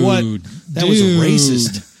 Dude. What? That was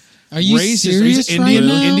racist. Are you serious Indian,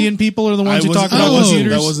 right now? Indian people are the ones who talk about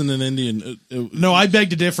computers? That wasn't an Indian. No, I beg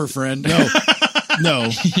to differ, friend. No.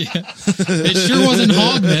 It sure wasn't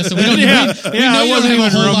Hogmas. I wasn't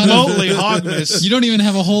even remotely Hogmas. You don't even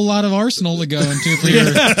have a whole lot of arsenal to go into for your...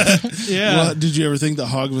 Yeah. Well, did you ever think that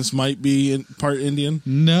Hogmas might be part Indian?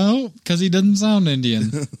 No, because he doesn't sound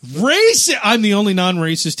Indian. Racist! I'm the only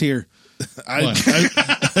non-racist here.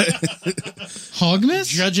 Hogmas?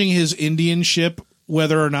 Judging his Indianship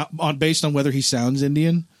whether or not based on whether he sounds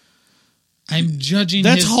Indian. I'm judging.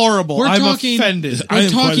 That's horrible. I'm offended. I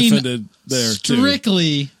am quite offended there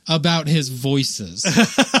strictly about his voices.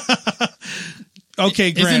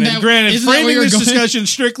 Okay, granted. Framing this discussion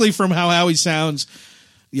strictly from how he sounds.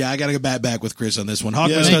 Yeah, I got to go back with Chris on this one.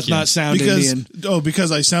 Hogmas does not sound Indian. Oh,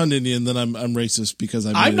 because I sound Indian, then I'm racist because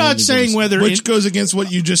I'm not saying whether which goes against what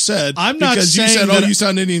you just said. I'm not because saying you said, you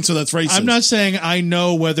sound Indian, so that's racist. I'm not saying I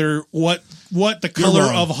know what the color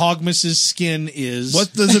of Hogmas's skin is.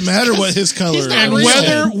 What does it matter what his color is? And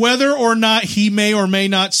whether or not he may or may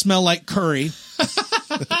not smell like curry.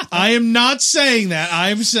 I am not saying that. I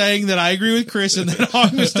am saying that I agree with Chris and that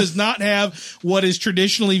Hogmas does not have what is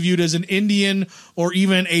traditionally viewed as an Indian or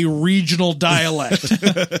even a regional dialect.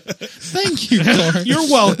 Thank you, Clark. You're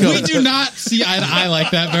welcome. We do not see eye to eye like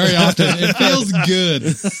that very often. It feels good.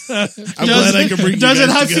 I'm glad I can bring you guys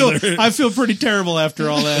together. I feel pretty terrible after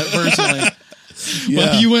all that, personally. Yeah.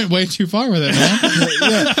 Well, you went way too far with it, man.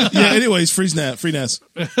 Yeah. Anyways, FreeNAS.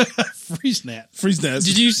 FreeNAS.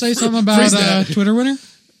 Did you say something about Twitter winner?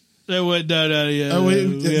 Man,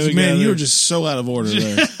 you were just so out of order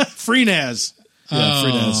there. FreeNAS. Yeah,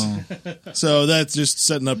 FreeNAS. So that's just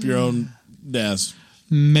setting up your own NAS.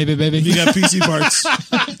 Maybe, baby. If you got PC parts.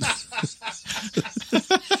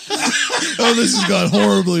 Oh, this has gone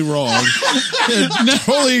horribly wrong.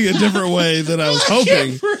 Totally a different way than I was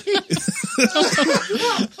hoping.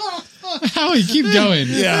 Howie, keep going.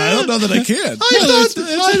 Yeah, I don't know that I can.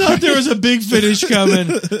 I thought there was a big finish coming.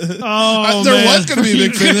 Oh, there was going to be a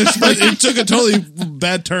big finish, but it took a totally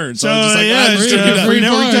bad turn. So I was just like, free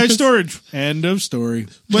network type storage. End of story.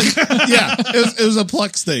 But yeah, it was a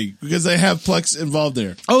Plex thing because they have Plex involved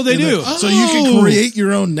there. Oh, they do. So you can create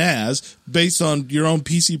your own NAS based on your own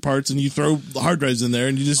PC parts, and you throw hard drives in there,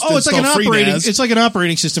 and you just it's like an operating. It's like an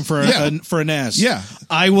operating system for a NAS. Yeah,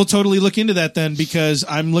 I will totally look into that then because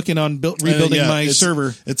I'm looking on rebuilding my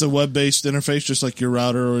server. It's a web-based interface, just like your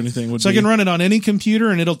router or anything would. So I can run it on any computer,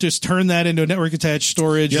 and it'll just turn that into a network attached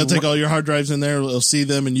storage. Yeah, take all your hard drives in there. It'll see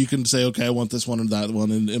them, and you can say, "Okay, I want this one and that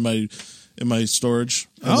one in my storage."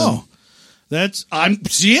 And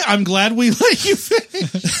I'm glad we let you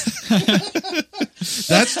finish.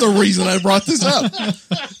 That's the reason I brought this up.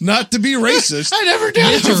 Not to be racist. I never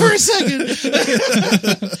doubted you for a second.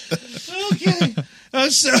 Okay.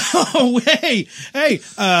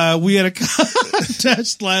 We had a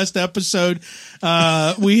contest last episode.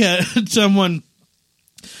 We had someone.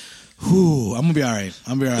 I'm gonna be all right.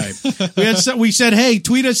 We said, hey,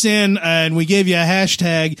 tweet us in, and we gave you a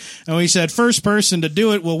hashtag, and we said first person to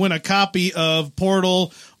do it will win a copy of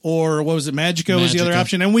Portal, or what was it, Magica was the other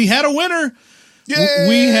option, and we had a winner. Yay!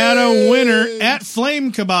 We had a winner at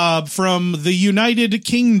Flame Kebab from the United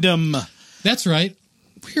Kingdom. That's right.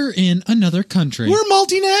 We're in another country. We're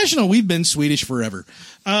multinational. We've been Swedish forever.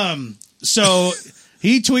 So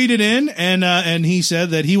he tweeted in and he said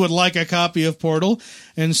that he would like a copy of Portal,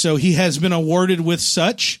 and so he has been awarded with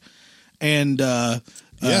such. And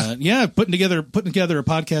putting together a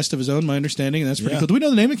podcast of his own. My understanding, and that's pretty cool. Do we know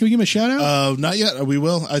the name? Can we give him a shout out? Not yet. We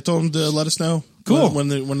will. I told him to let us know. Cool. When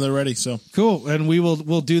they're ready. So cool, and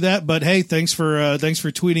we'll do that. But hey, thanks for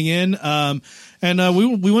tweeting in. And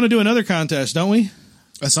we want to do another contest, don't we?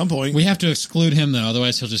 At some point, we have to exclude him though,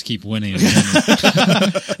 otherwise he'll just keep winning.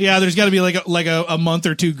 Yeah, there's got to be like a month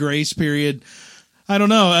or two grace period. I don't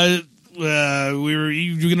know.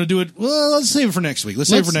 You're going to do it. Well, let's save it for next week.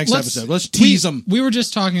 Let's save it for next episode. Let's tease them. We were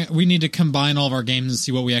just talking. We need to combine all of our games and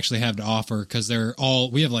see what we actually have to offer because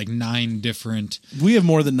we have like 9 different. We have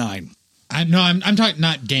more than 9. I'm talking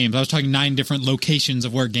not games. I was talking 9 different locations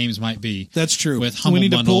of where games might be. That's true. With Humble we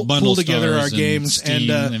need Bundle, to pull together our games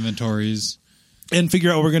Steam and inventories. And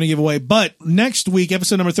figure out what we're going to give away. But next week,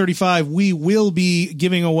 episode number 35, we will be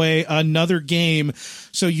giving away another game.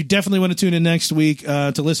 So you definitely want to tune in next week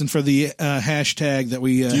to listen for the hashtag that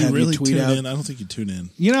we Do you really tweet tune out. in? I don't think you tune in.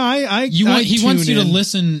 You know, he wants you to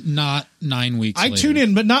listen not 9 weeks later. Tune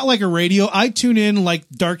in, but not like a radio. I tune in like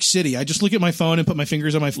Dark City. I just look at my phone and put my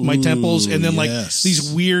fingers on my temples, and then like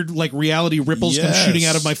these weird like reality ripples come shooting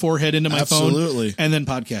out of my forehead into my phone. And then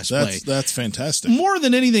podcast play. That's fantastic. More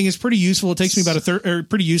than anything, it's pretty useful. It takes me about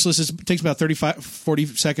pretty useless. It takes about 40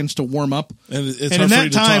 seconds to warm up. And in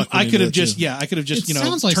that time, I could have just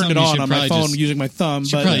sounds like turned it on my phone using my thumb.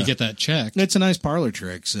 Should probably get that checked. It's a nice parlor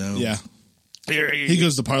trick. So yeah. He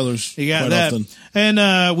goes to parlors quite often.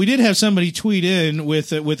 And we did have somebody tweet in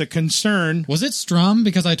with a concern. Was it Strum?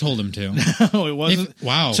 Because I told him to. No, it wasn't.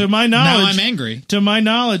 Wow. To my knowledge, now I'm angry. To my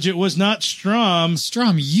knowledge, it was not Strum.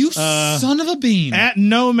 Strum, you son of a bean. At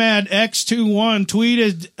Nomad X21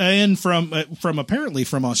 tweeted in from apparently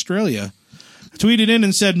from Australia. Tweeted in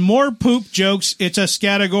and said, "More poop jokes. It's a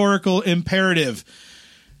categorical imperative."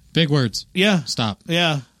 Big words. Yeah. Stop.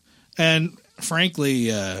 Yeah. And frankly,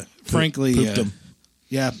 yeah,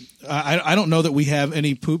 I don't know that we have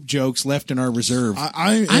any poop jokes left in our reserve.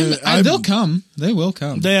 They'll come. They will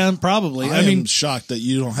come. Yeah, probably. I mean, shocked that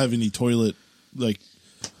you don't have any toilet like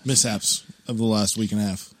mishaps of the last week and a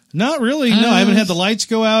half. Not really. No, I haven't had the lights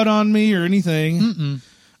go out on me or anything.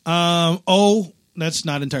 That's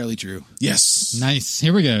not entirely true. Yes. Nice.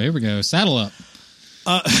 Here we go. Saddle up.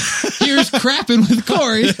 Here's Crapping with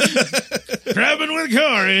Corey. Crapping with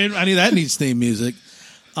Corey. I knew that needs theme music.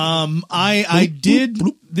 I did.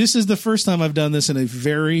 This is the first time I've done this in a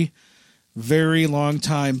very, very long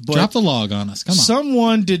time. But drop the log on us. Come on.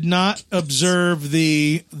 Someone did not observe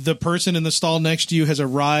the person in the stall next to you has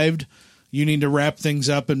arrived. You need to wrap things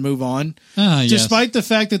up and move on. Despite the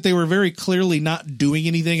fact that they were very clearly not doing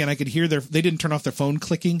anything, and I could hear they didn't turn off their phone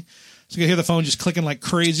clicking. So you can hear the phone just clicking like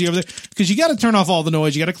crazy over there. Because you got to turn off all the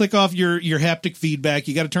noise. You got to click off your haptic feedback.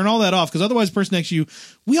 You got to turn all that off. Because otherwise the person next to you,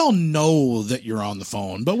 we all know that you're on the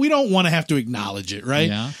phone. But we don't want to have to acknowledge it, right?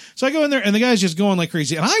 Yeah. So I go in there, and the guy's just going like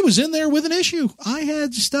crazy. And I was in there with an issue. I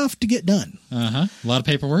had stuff to get done. A lot of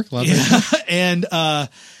paperwork. And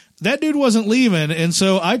that dude wasn't leaving. And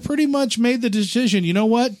so I pretty much made the decision, you know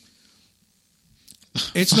what?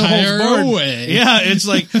 It's no holds barred. Away. Yeah, it's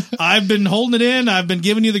like I've been holding it in. I've been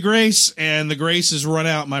giving you the grace, and the grace has run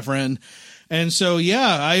out, my friend. And so,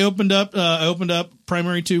 yeah, I opened up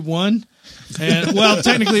primary tube 1, and well,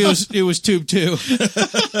 technically it was tube 2,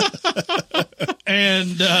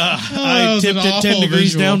 and I tipped it 10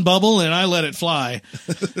 degrees down bubble, and I let it fly.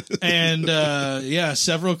 And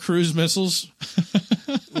several cruise missiles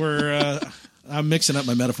were. I'm mixing up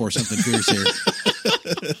my metaphor something fierce here.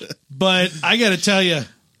 But I got to tell you,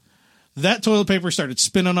 that toilet paper started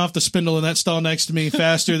spinning off the spindle in that stall next to me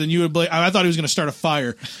faster than you would believe. I thought he was going to start a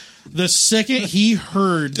fire. The second he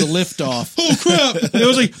heard the liftoff, oh crap! It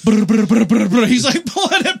was like brr, brr, brr, brr, brr. He's like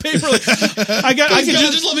pulling that paper. Like, I can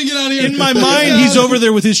just let me get out of here. In my mind, he's over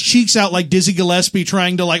there with his cheeks out like Dizzy Gillespie,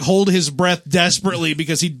 trying to like hold his breath desperately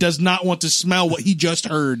because he does not want to smell what he just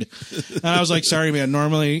heard. And I was like, "Sorry, man.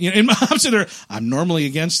 Normally, I'm sitting there. I'm normally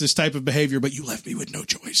against this type of behavior, but you left me with no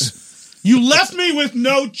choice. You left me with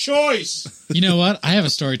no choice." You know what? I have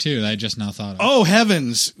a story too that I just now thought of. Oh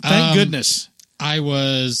heavens! Thank goodness. I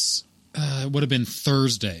was, it would have been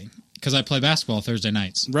Thursday, because I play basketball Thursday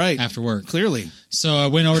nights. Right. After work. Clearly. So I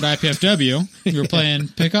went over to IPFW. We were playing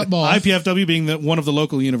pickup ball. IPFW being one of the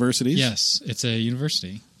local universities. Yes, it's a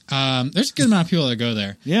university. There's a good amount of people that go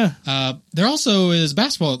there. Yeah. There also is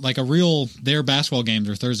basketball, like their basketball games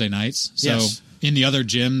are Thursday nights. So in the other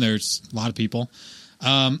gym, there's a lot of people.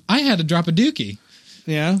 I had to drop a dookie.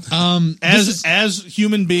 Yeah. As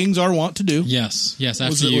human beings are wont to do. Yes.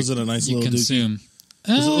 Was it a nice little consume.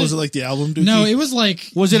 Dookie? Was it like the album Dookie? No, it was like...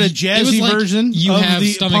 Was it a jazzy version you of have the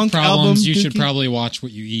stomach punk problems, you Dookie? should probably watch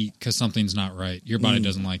what you eat because something's not right. Your body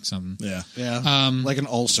doesn't like something. Yeah. Yeah. Like an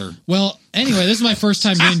ulcer. Well, Anyway, this is my first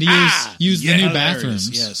time getting to use the new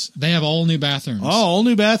bathrooms. Yes. They have all new bathrooms. Oh, all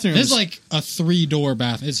new bathrooms. It's like a 3-door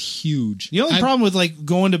bathroom. It's huge. The only problem with like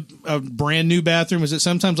going to a brand new bathroom is that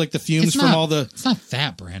sometimes like the fumes from all the... It's not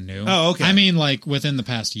that brand new. Oh, okay. I mean like within the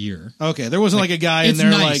past year. Okay, there wasn't like a guy in there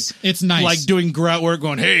nice. It's nice. like doing grout work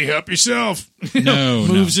going, hey, help yourself. No,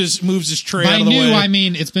 moves his tray By out of the way. I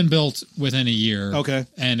mean it's been built within a year. Okay.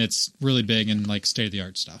 And it's really big and like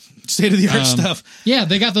state-of-the-art stuff. State-of-the-art stuff. Yeah,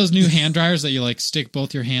 they got those new hand dryers that you like stick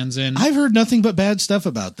both your hands in. I've heard nothing but bad stuff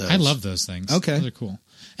about those. I love those things. Okay. Those are cool.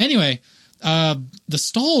 Anyway, the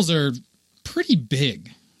stalls are pretty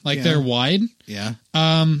big. Like they're wide. Yeah.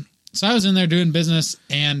 So I was in there doing business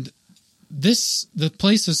and the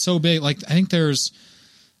place is so big. Like I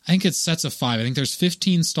think it's sets of 5. I think there's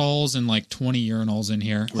 15 stalls and like 20 urinals in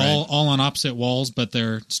here, right. all on opposite walls, but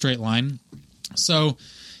they're straight line. So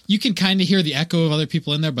you can kind of hear the echo of other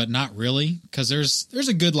people in there, but not really, because there's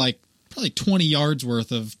a good like probably 20 yards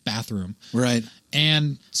worth of bathroom. Right.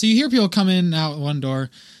 And so you hear people come in and out one door.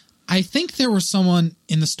 I think there was someone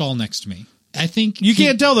in the stall next to me. I think you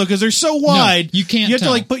can't tell though because they're so wide. No, you can't. You have to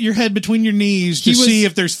like put your head between your knees to see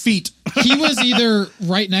if there's feet. He was either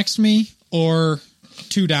right next to me or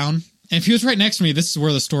 2 down. And if he was right next to me, this is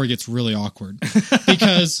where the story gets really awkward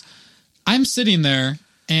because I'm sitting there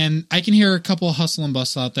and I can hear a couple of hustle and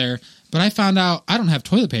bustle out there, but I found out I don't have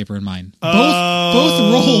toilet paper in mine.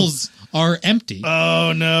 Both rolls are empty.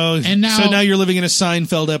 Oh no! And now you're living in a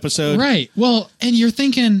Seinfeld episode, right? Well, and you're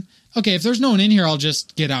thinking, okay, if there's no one in here, I'll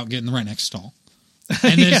just get out, get in the right next stall,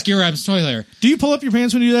 and then just grab some toilet paper. Do you pull up your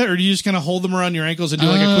pants when you do that, or do you just kind of hold them around your ankles and do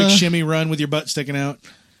like a quick shimmy run with your butt sticking out?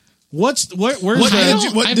 Where's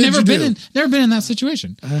that? I've never been in that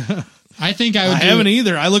situation. I think I haven't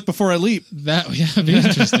either. I look before I leap. That'd be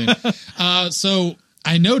interesting. So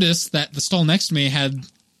I noticed that the stall next to me had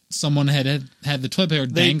someone had the toilet paper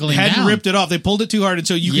dangling down. They hadn't ripped it off. They pulled it too hard, and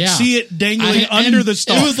so you could see it dangling under the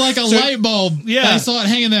stall. It was like a light bulb. Yeah. I saw it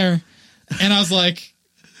hanging there, and I was like...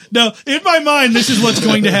 No, in my mind, this is what's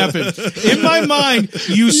going to happen. In my mind,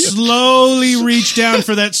 you slowly reach down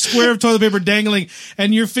for that square of toilet paper dangling,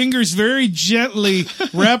 and your fingers very gently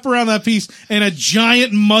wrap around that piece, and a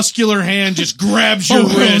giant muscular hand just grabs your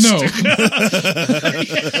wrist. No.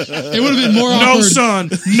 It would have been more awkward. No, son.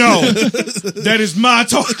 No. That is my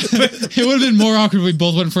toilet paper. It would have been more awkward if we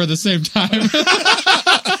both went for it at the same time.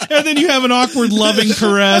 And then you have an awkward, loving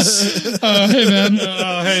caress. Hey, man.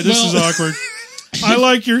 Hey, this is awkward. I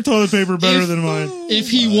like your toilet paper better than mine.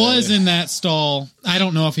 If he was in that stall, I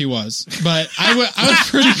don't know if he was, but I was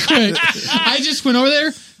pretty quick. I just went over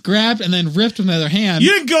there, grabbed, and then ripped with my other hand.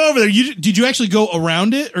 You didn't go over there. Did you actually go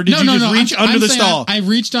around it, or did you just reach under the stall? I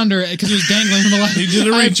reached under it because it was dangling from the left. You did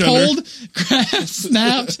a reach under. I pulled, grabbed,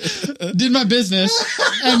 snapped, did my business,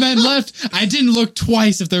 and then left. I didn't look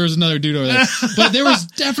twice if there was another dude over there, but there was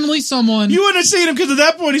definitely someone. You wouldn't have seen him because at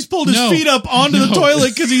that point he's pulled his feet up onto the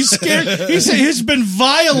toilet because he's scared. He's been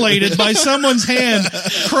violated by someone's hand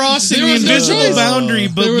crossing the invisible boundary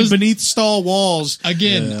beneath stall walls.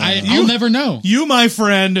 Again, I'll never know. You, my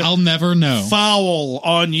friend, I'll never know. Foul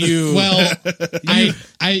on you. Well,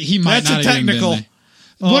 he might not have even been there.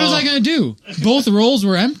 What was I going to do? Both rolls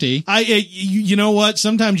were empty. You know what?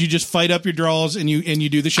 Sometimes you just fight up your draws and you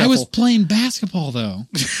do the shuffle. I was playing basketball though,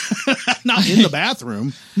 not in the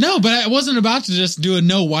bathroom. No, but I wasn't about to just do a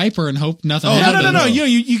no wiper and hope nothing happened. No.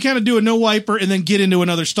 You kind of do a no wiper and then get into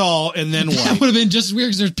another stall and then wipe. That would have been just weird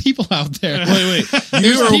because there's people out there. Wait.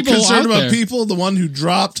 You were concerned about people, the one who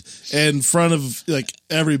dropped in front of like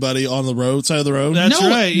everybody on the side of the road. That's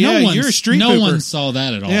right. Yeah, you're a street pooper. No one saw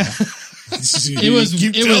that at all. Yeah.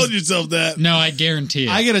 Keep telling yourself that. No, I guarantee it.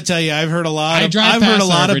 I got to tell you, I've heard a lot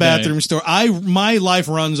of bathroom stories. My life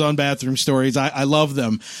runs on bathroom stories. I love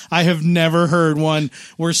them. I have never heard one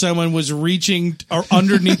where someone was reaching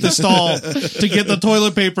underneath the stall to get the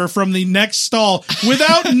toilet paper from the next stall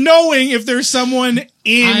without knowing if there's someone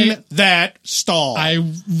in that stall. I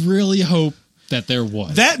really hope that there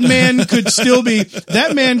was. That man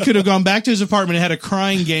could have gone back to his apartment and had a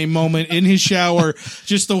crying game moment in his shower,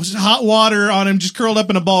 just the hot water on him, just curled up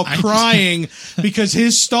in a ball crying because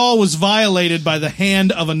his stall was violated by the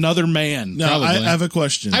hand of another man. Now, I have a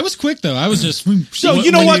question. I was quick though. I was just... So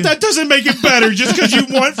you know what? That doesn't make it better just because you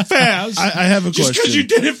went fast. I have a question. Just because you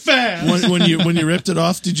did it fast. When you ripped it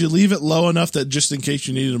off, did you leave it low enough that just in case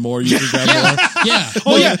you needed more, you could grab more? Yeah.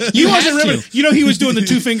 Oh yeah. He wasn't ripping. You know he was doing the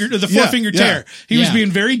 4-finger tear. sure. He was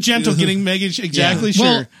being very gentle, making exactly sure.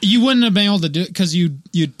 Well, you wouldn't have been able to do it because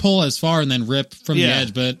you'd pull as far and then rip from the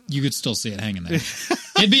edge, but you could still see it hanging there.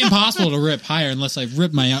 It'd be impossible to rip higher unless I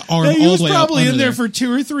ripped my arm all the way up. He was probably in there for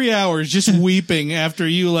 2 or 3 hours just weeping after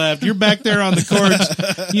you left. You're back there on the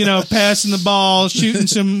courts, passing the ball, shooting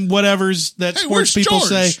some whatevers that sports people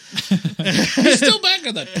say. He's still back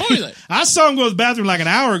in the toilet. I saw him go to the bathroom like an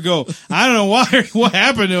hour ago. I don't know what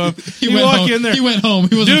happened to him. He walked in there. He went home.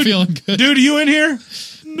 He wasn't feeling good. Dude, are you in here?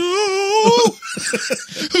 No.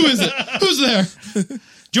 Who is it? Who's there?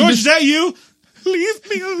 George, is that you? Leave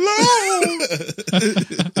me alone.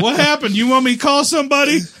 What happened? You want me to call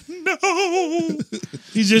somebody? No.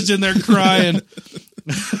 He's just in there crying.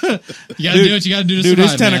 You gotta do what you gotta do to survive,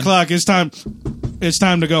 it's 10 o'clock. It's time. It's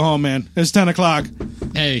time to go home, man. It's 10 o'clock.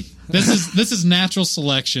 Hey, this is natural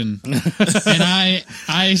selection, and I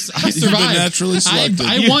survived. Naturally selected.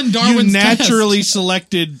 I won Darwin's You naturally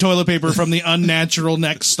selected toilet paper from the unnatural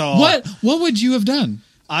next stall. What would you have done?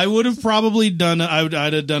 I would have probably done.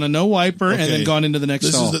 I'd have done a no wiper and then gone into the next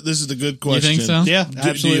stall. This is the good question. You think so? Yeah,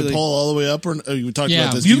 absolutely. Do you pull all the way up, or you talked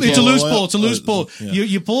about this? It's a loose pull. It's a loose pull. Yeah.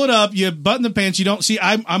 You pull it up. You button the pants. You don't see.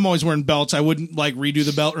 I'm always wearing belts. I wouldn't redo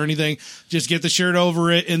the belt or anything. Just get the shirt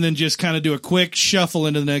over it and then just kind of do a quick shuffle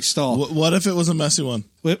into the next stall. What if it was a messy one?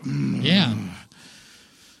 Yeah.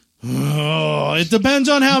 Oh, it depends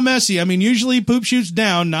on how messy. I mean, usually poop shoots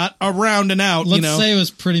down, not around and out. Let's say it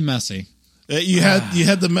was pretty messy. You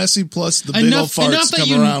had the messy plus the big old farts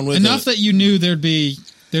come around with enough that you knew there'd be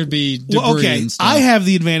debris. Well, okay, and stuff. I have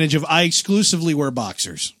the advantage of I exclusively wear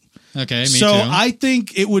boxers. Okay, me so too. I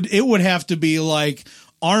think it would have to be like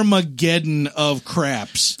Armageddon of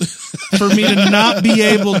craps for me to not be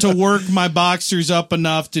able to work my boxers up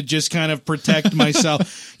enough to just kind of protect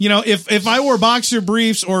myself. If I wore boxer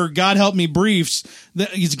briefs or God help me briefs,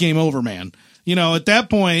 it's game over, man. At that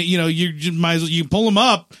point, you might as well you pull them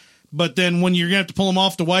up. But then when you're going to have to pull them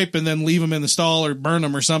off to wipe and then leave them in the stall or burn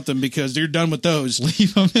them or something because you're done with those.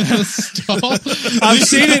 Leave them in the stall? I've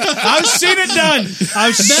seen it done.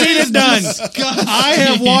 I've seen it done. Disgusting. I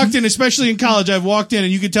have walked in, especially in college, I've walked in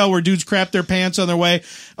and you could tell where dudes crapped their pants on their way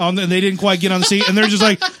and they didn't quite get on the seat. And they're just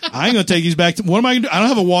like, I ain't going to take these back. What am I going to do? I don't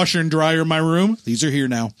have a washer and dryer in my room. These are here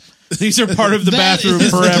now. These are part of the bathroom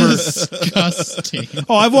forever. Disgusting.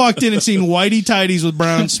 Oh, I've walked in and seen whitey tighties with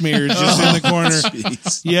brown smears just in the corner.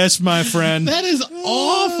 Geez. Yes, my friend. That is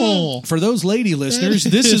awful. For those lady listeners,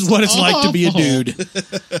 this is what it's like to be a dude.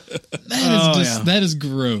 That is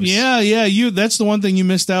gross. Yeah. That's the one thing you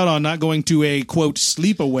missed out on, not going to a quote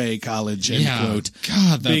sleepaway college end quote.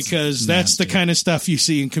 God, because that's the kind of stuff you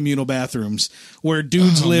see in communal bathrooms where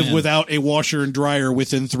dudes live without a washer and dryer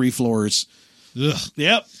within 3 floors. Ugh.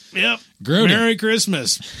 Yep. Grody. Merry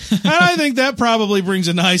Christmas. And I think that probably brings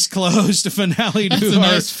a nice close to finale to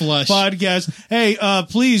our podcast. Hey,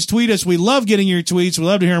 please tweet us. We love getting your tweets. We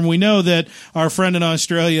love to hear them. We know that our friend in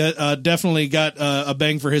Australia definitely got a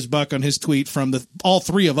bang for his buck on his tweet from all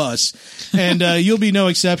 3 of us. And you'll be no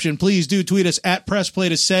exception. Please do tweet us at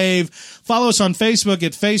PressPlayToSave. Follow us on Facebook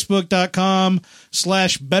at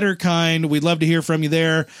Facebook.com/BetterKind. We'd love to hear from you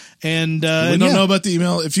there. And we don't know about the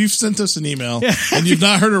email. If you've sent us an email and you've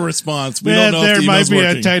not heard a response, we don't know if the email's working. There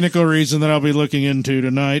might be a technical reason that I'll be looking into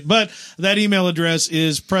tonight. But that email address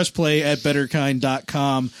is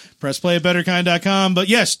pressplay@betterkind.com. Pressplay@betterkind.com. But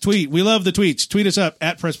yes, tweet. We love the tweets. Tweet us up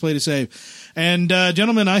at PressPlayToSave. And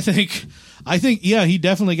gentlemen, I think, he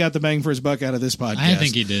definitely got the bang for his buck out of this podcast. I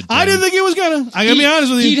think he did, too. I didn't think he was gonna. I gotta be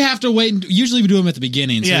honest with you. He'd have to wait. Usually we do him at the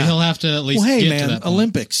beginning, so he'll have to at least get to that point.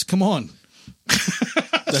 Olympics. Come on.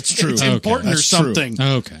 That's true. It's important or something. True.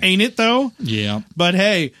 Okay. Ain't it though? Yeah. But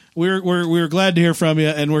hey, we're glad to hear from you,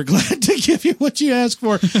 and we're glad to give you what you ask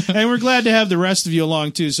for, and we're glad to have the rest of you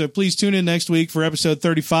along too. So please tune in next week for episode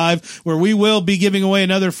 35, where we will be giving away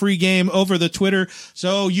another free game over the Twitter.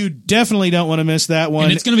 So you definitely don't want to miss that one.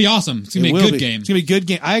 And it's going to be awesome. It's going to be a good game. It's going to be a good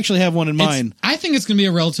game. I actually have one in mind. I think it's going to be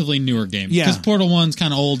a relatively newer game. Yeah. Because Portal 1's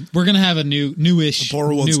kind of old. We're going to have a newish.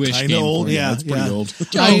 Portal 1's kind of old. Yeah, it's pretty old.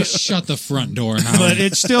 Oh, shut the front door. But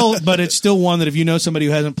it's still one that if you know somebody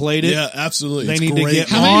who hasn't played it, absolutely, they need to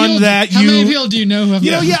get on that. How many people do you know who have?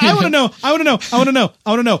 I want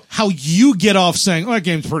to know how you get off saying, "Oh, that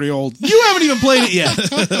game's pretty old." You haven't even played it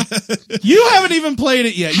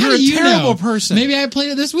yet. You're a terrible person. Maybe I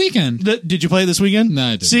played it this weekend. Did you play it this weekend? No,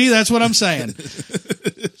 I didn't. See, that's what I'm saying.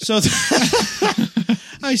 So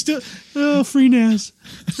I still free NAS.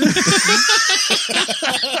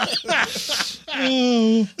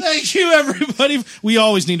 Oh, thank you, everybody. We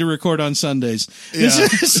always need to record on Sundays. Yeah.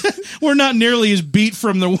 We're not nearly as beat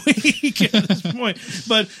from the week at this point.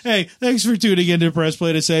 But hey, thanks for tuning in to Press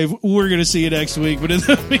Play to Save. We're going to see you next week. But in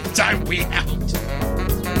the meantime, we out.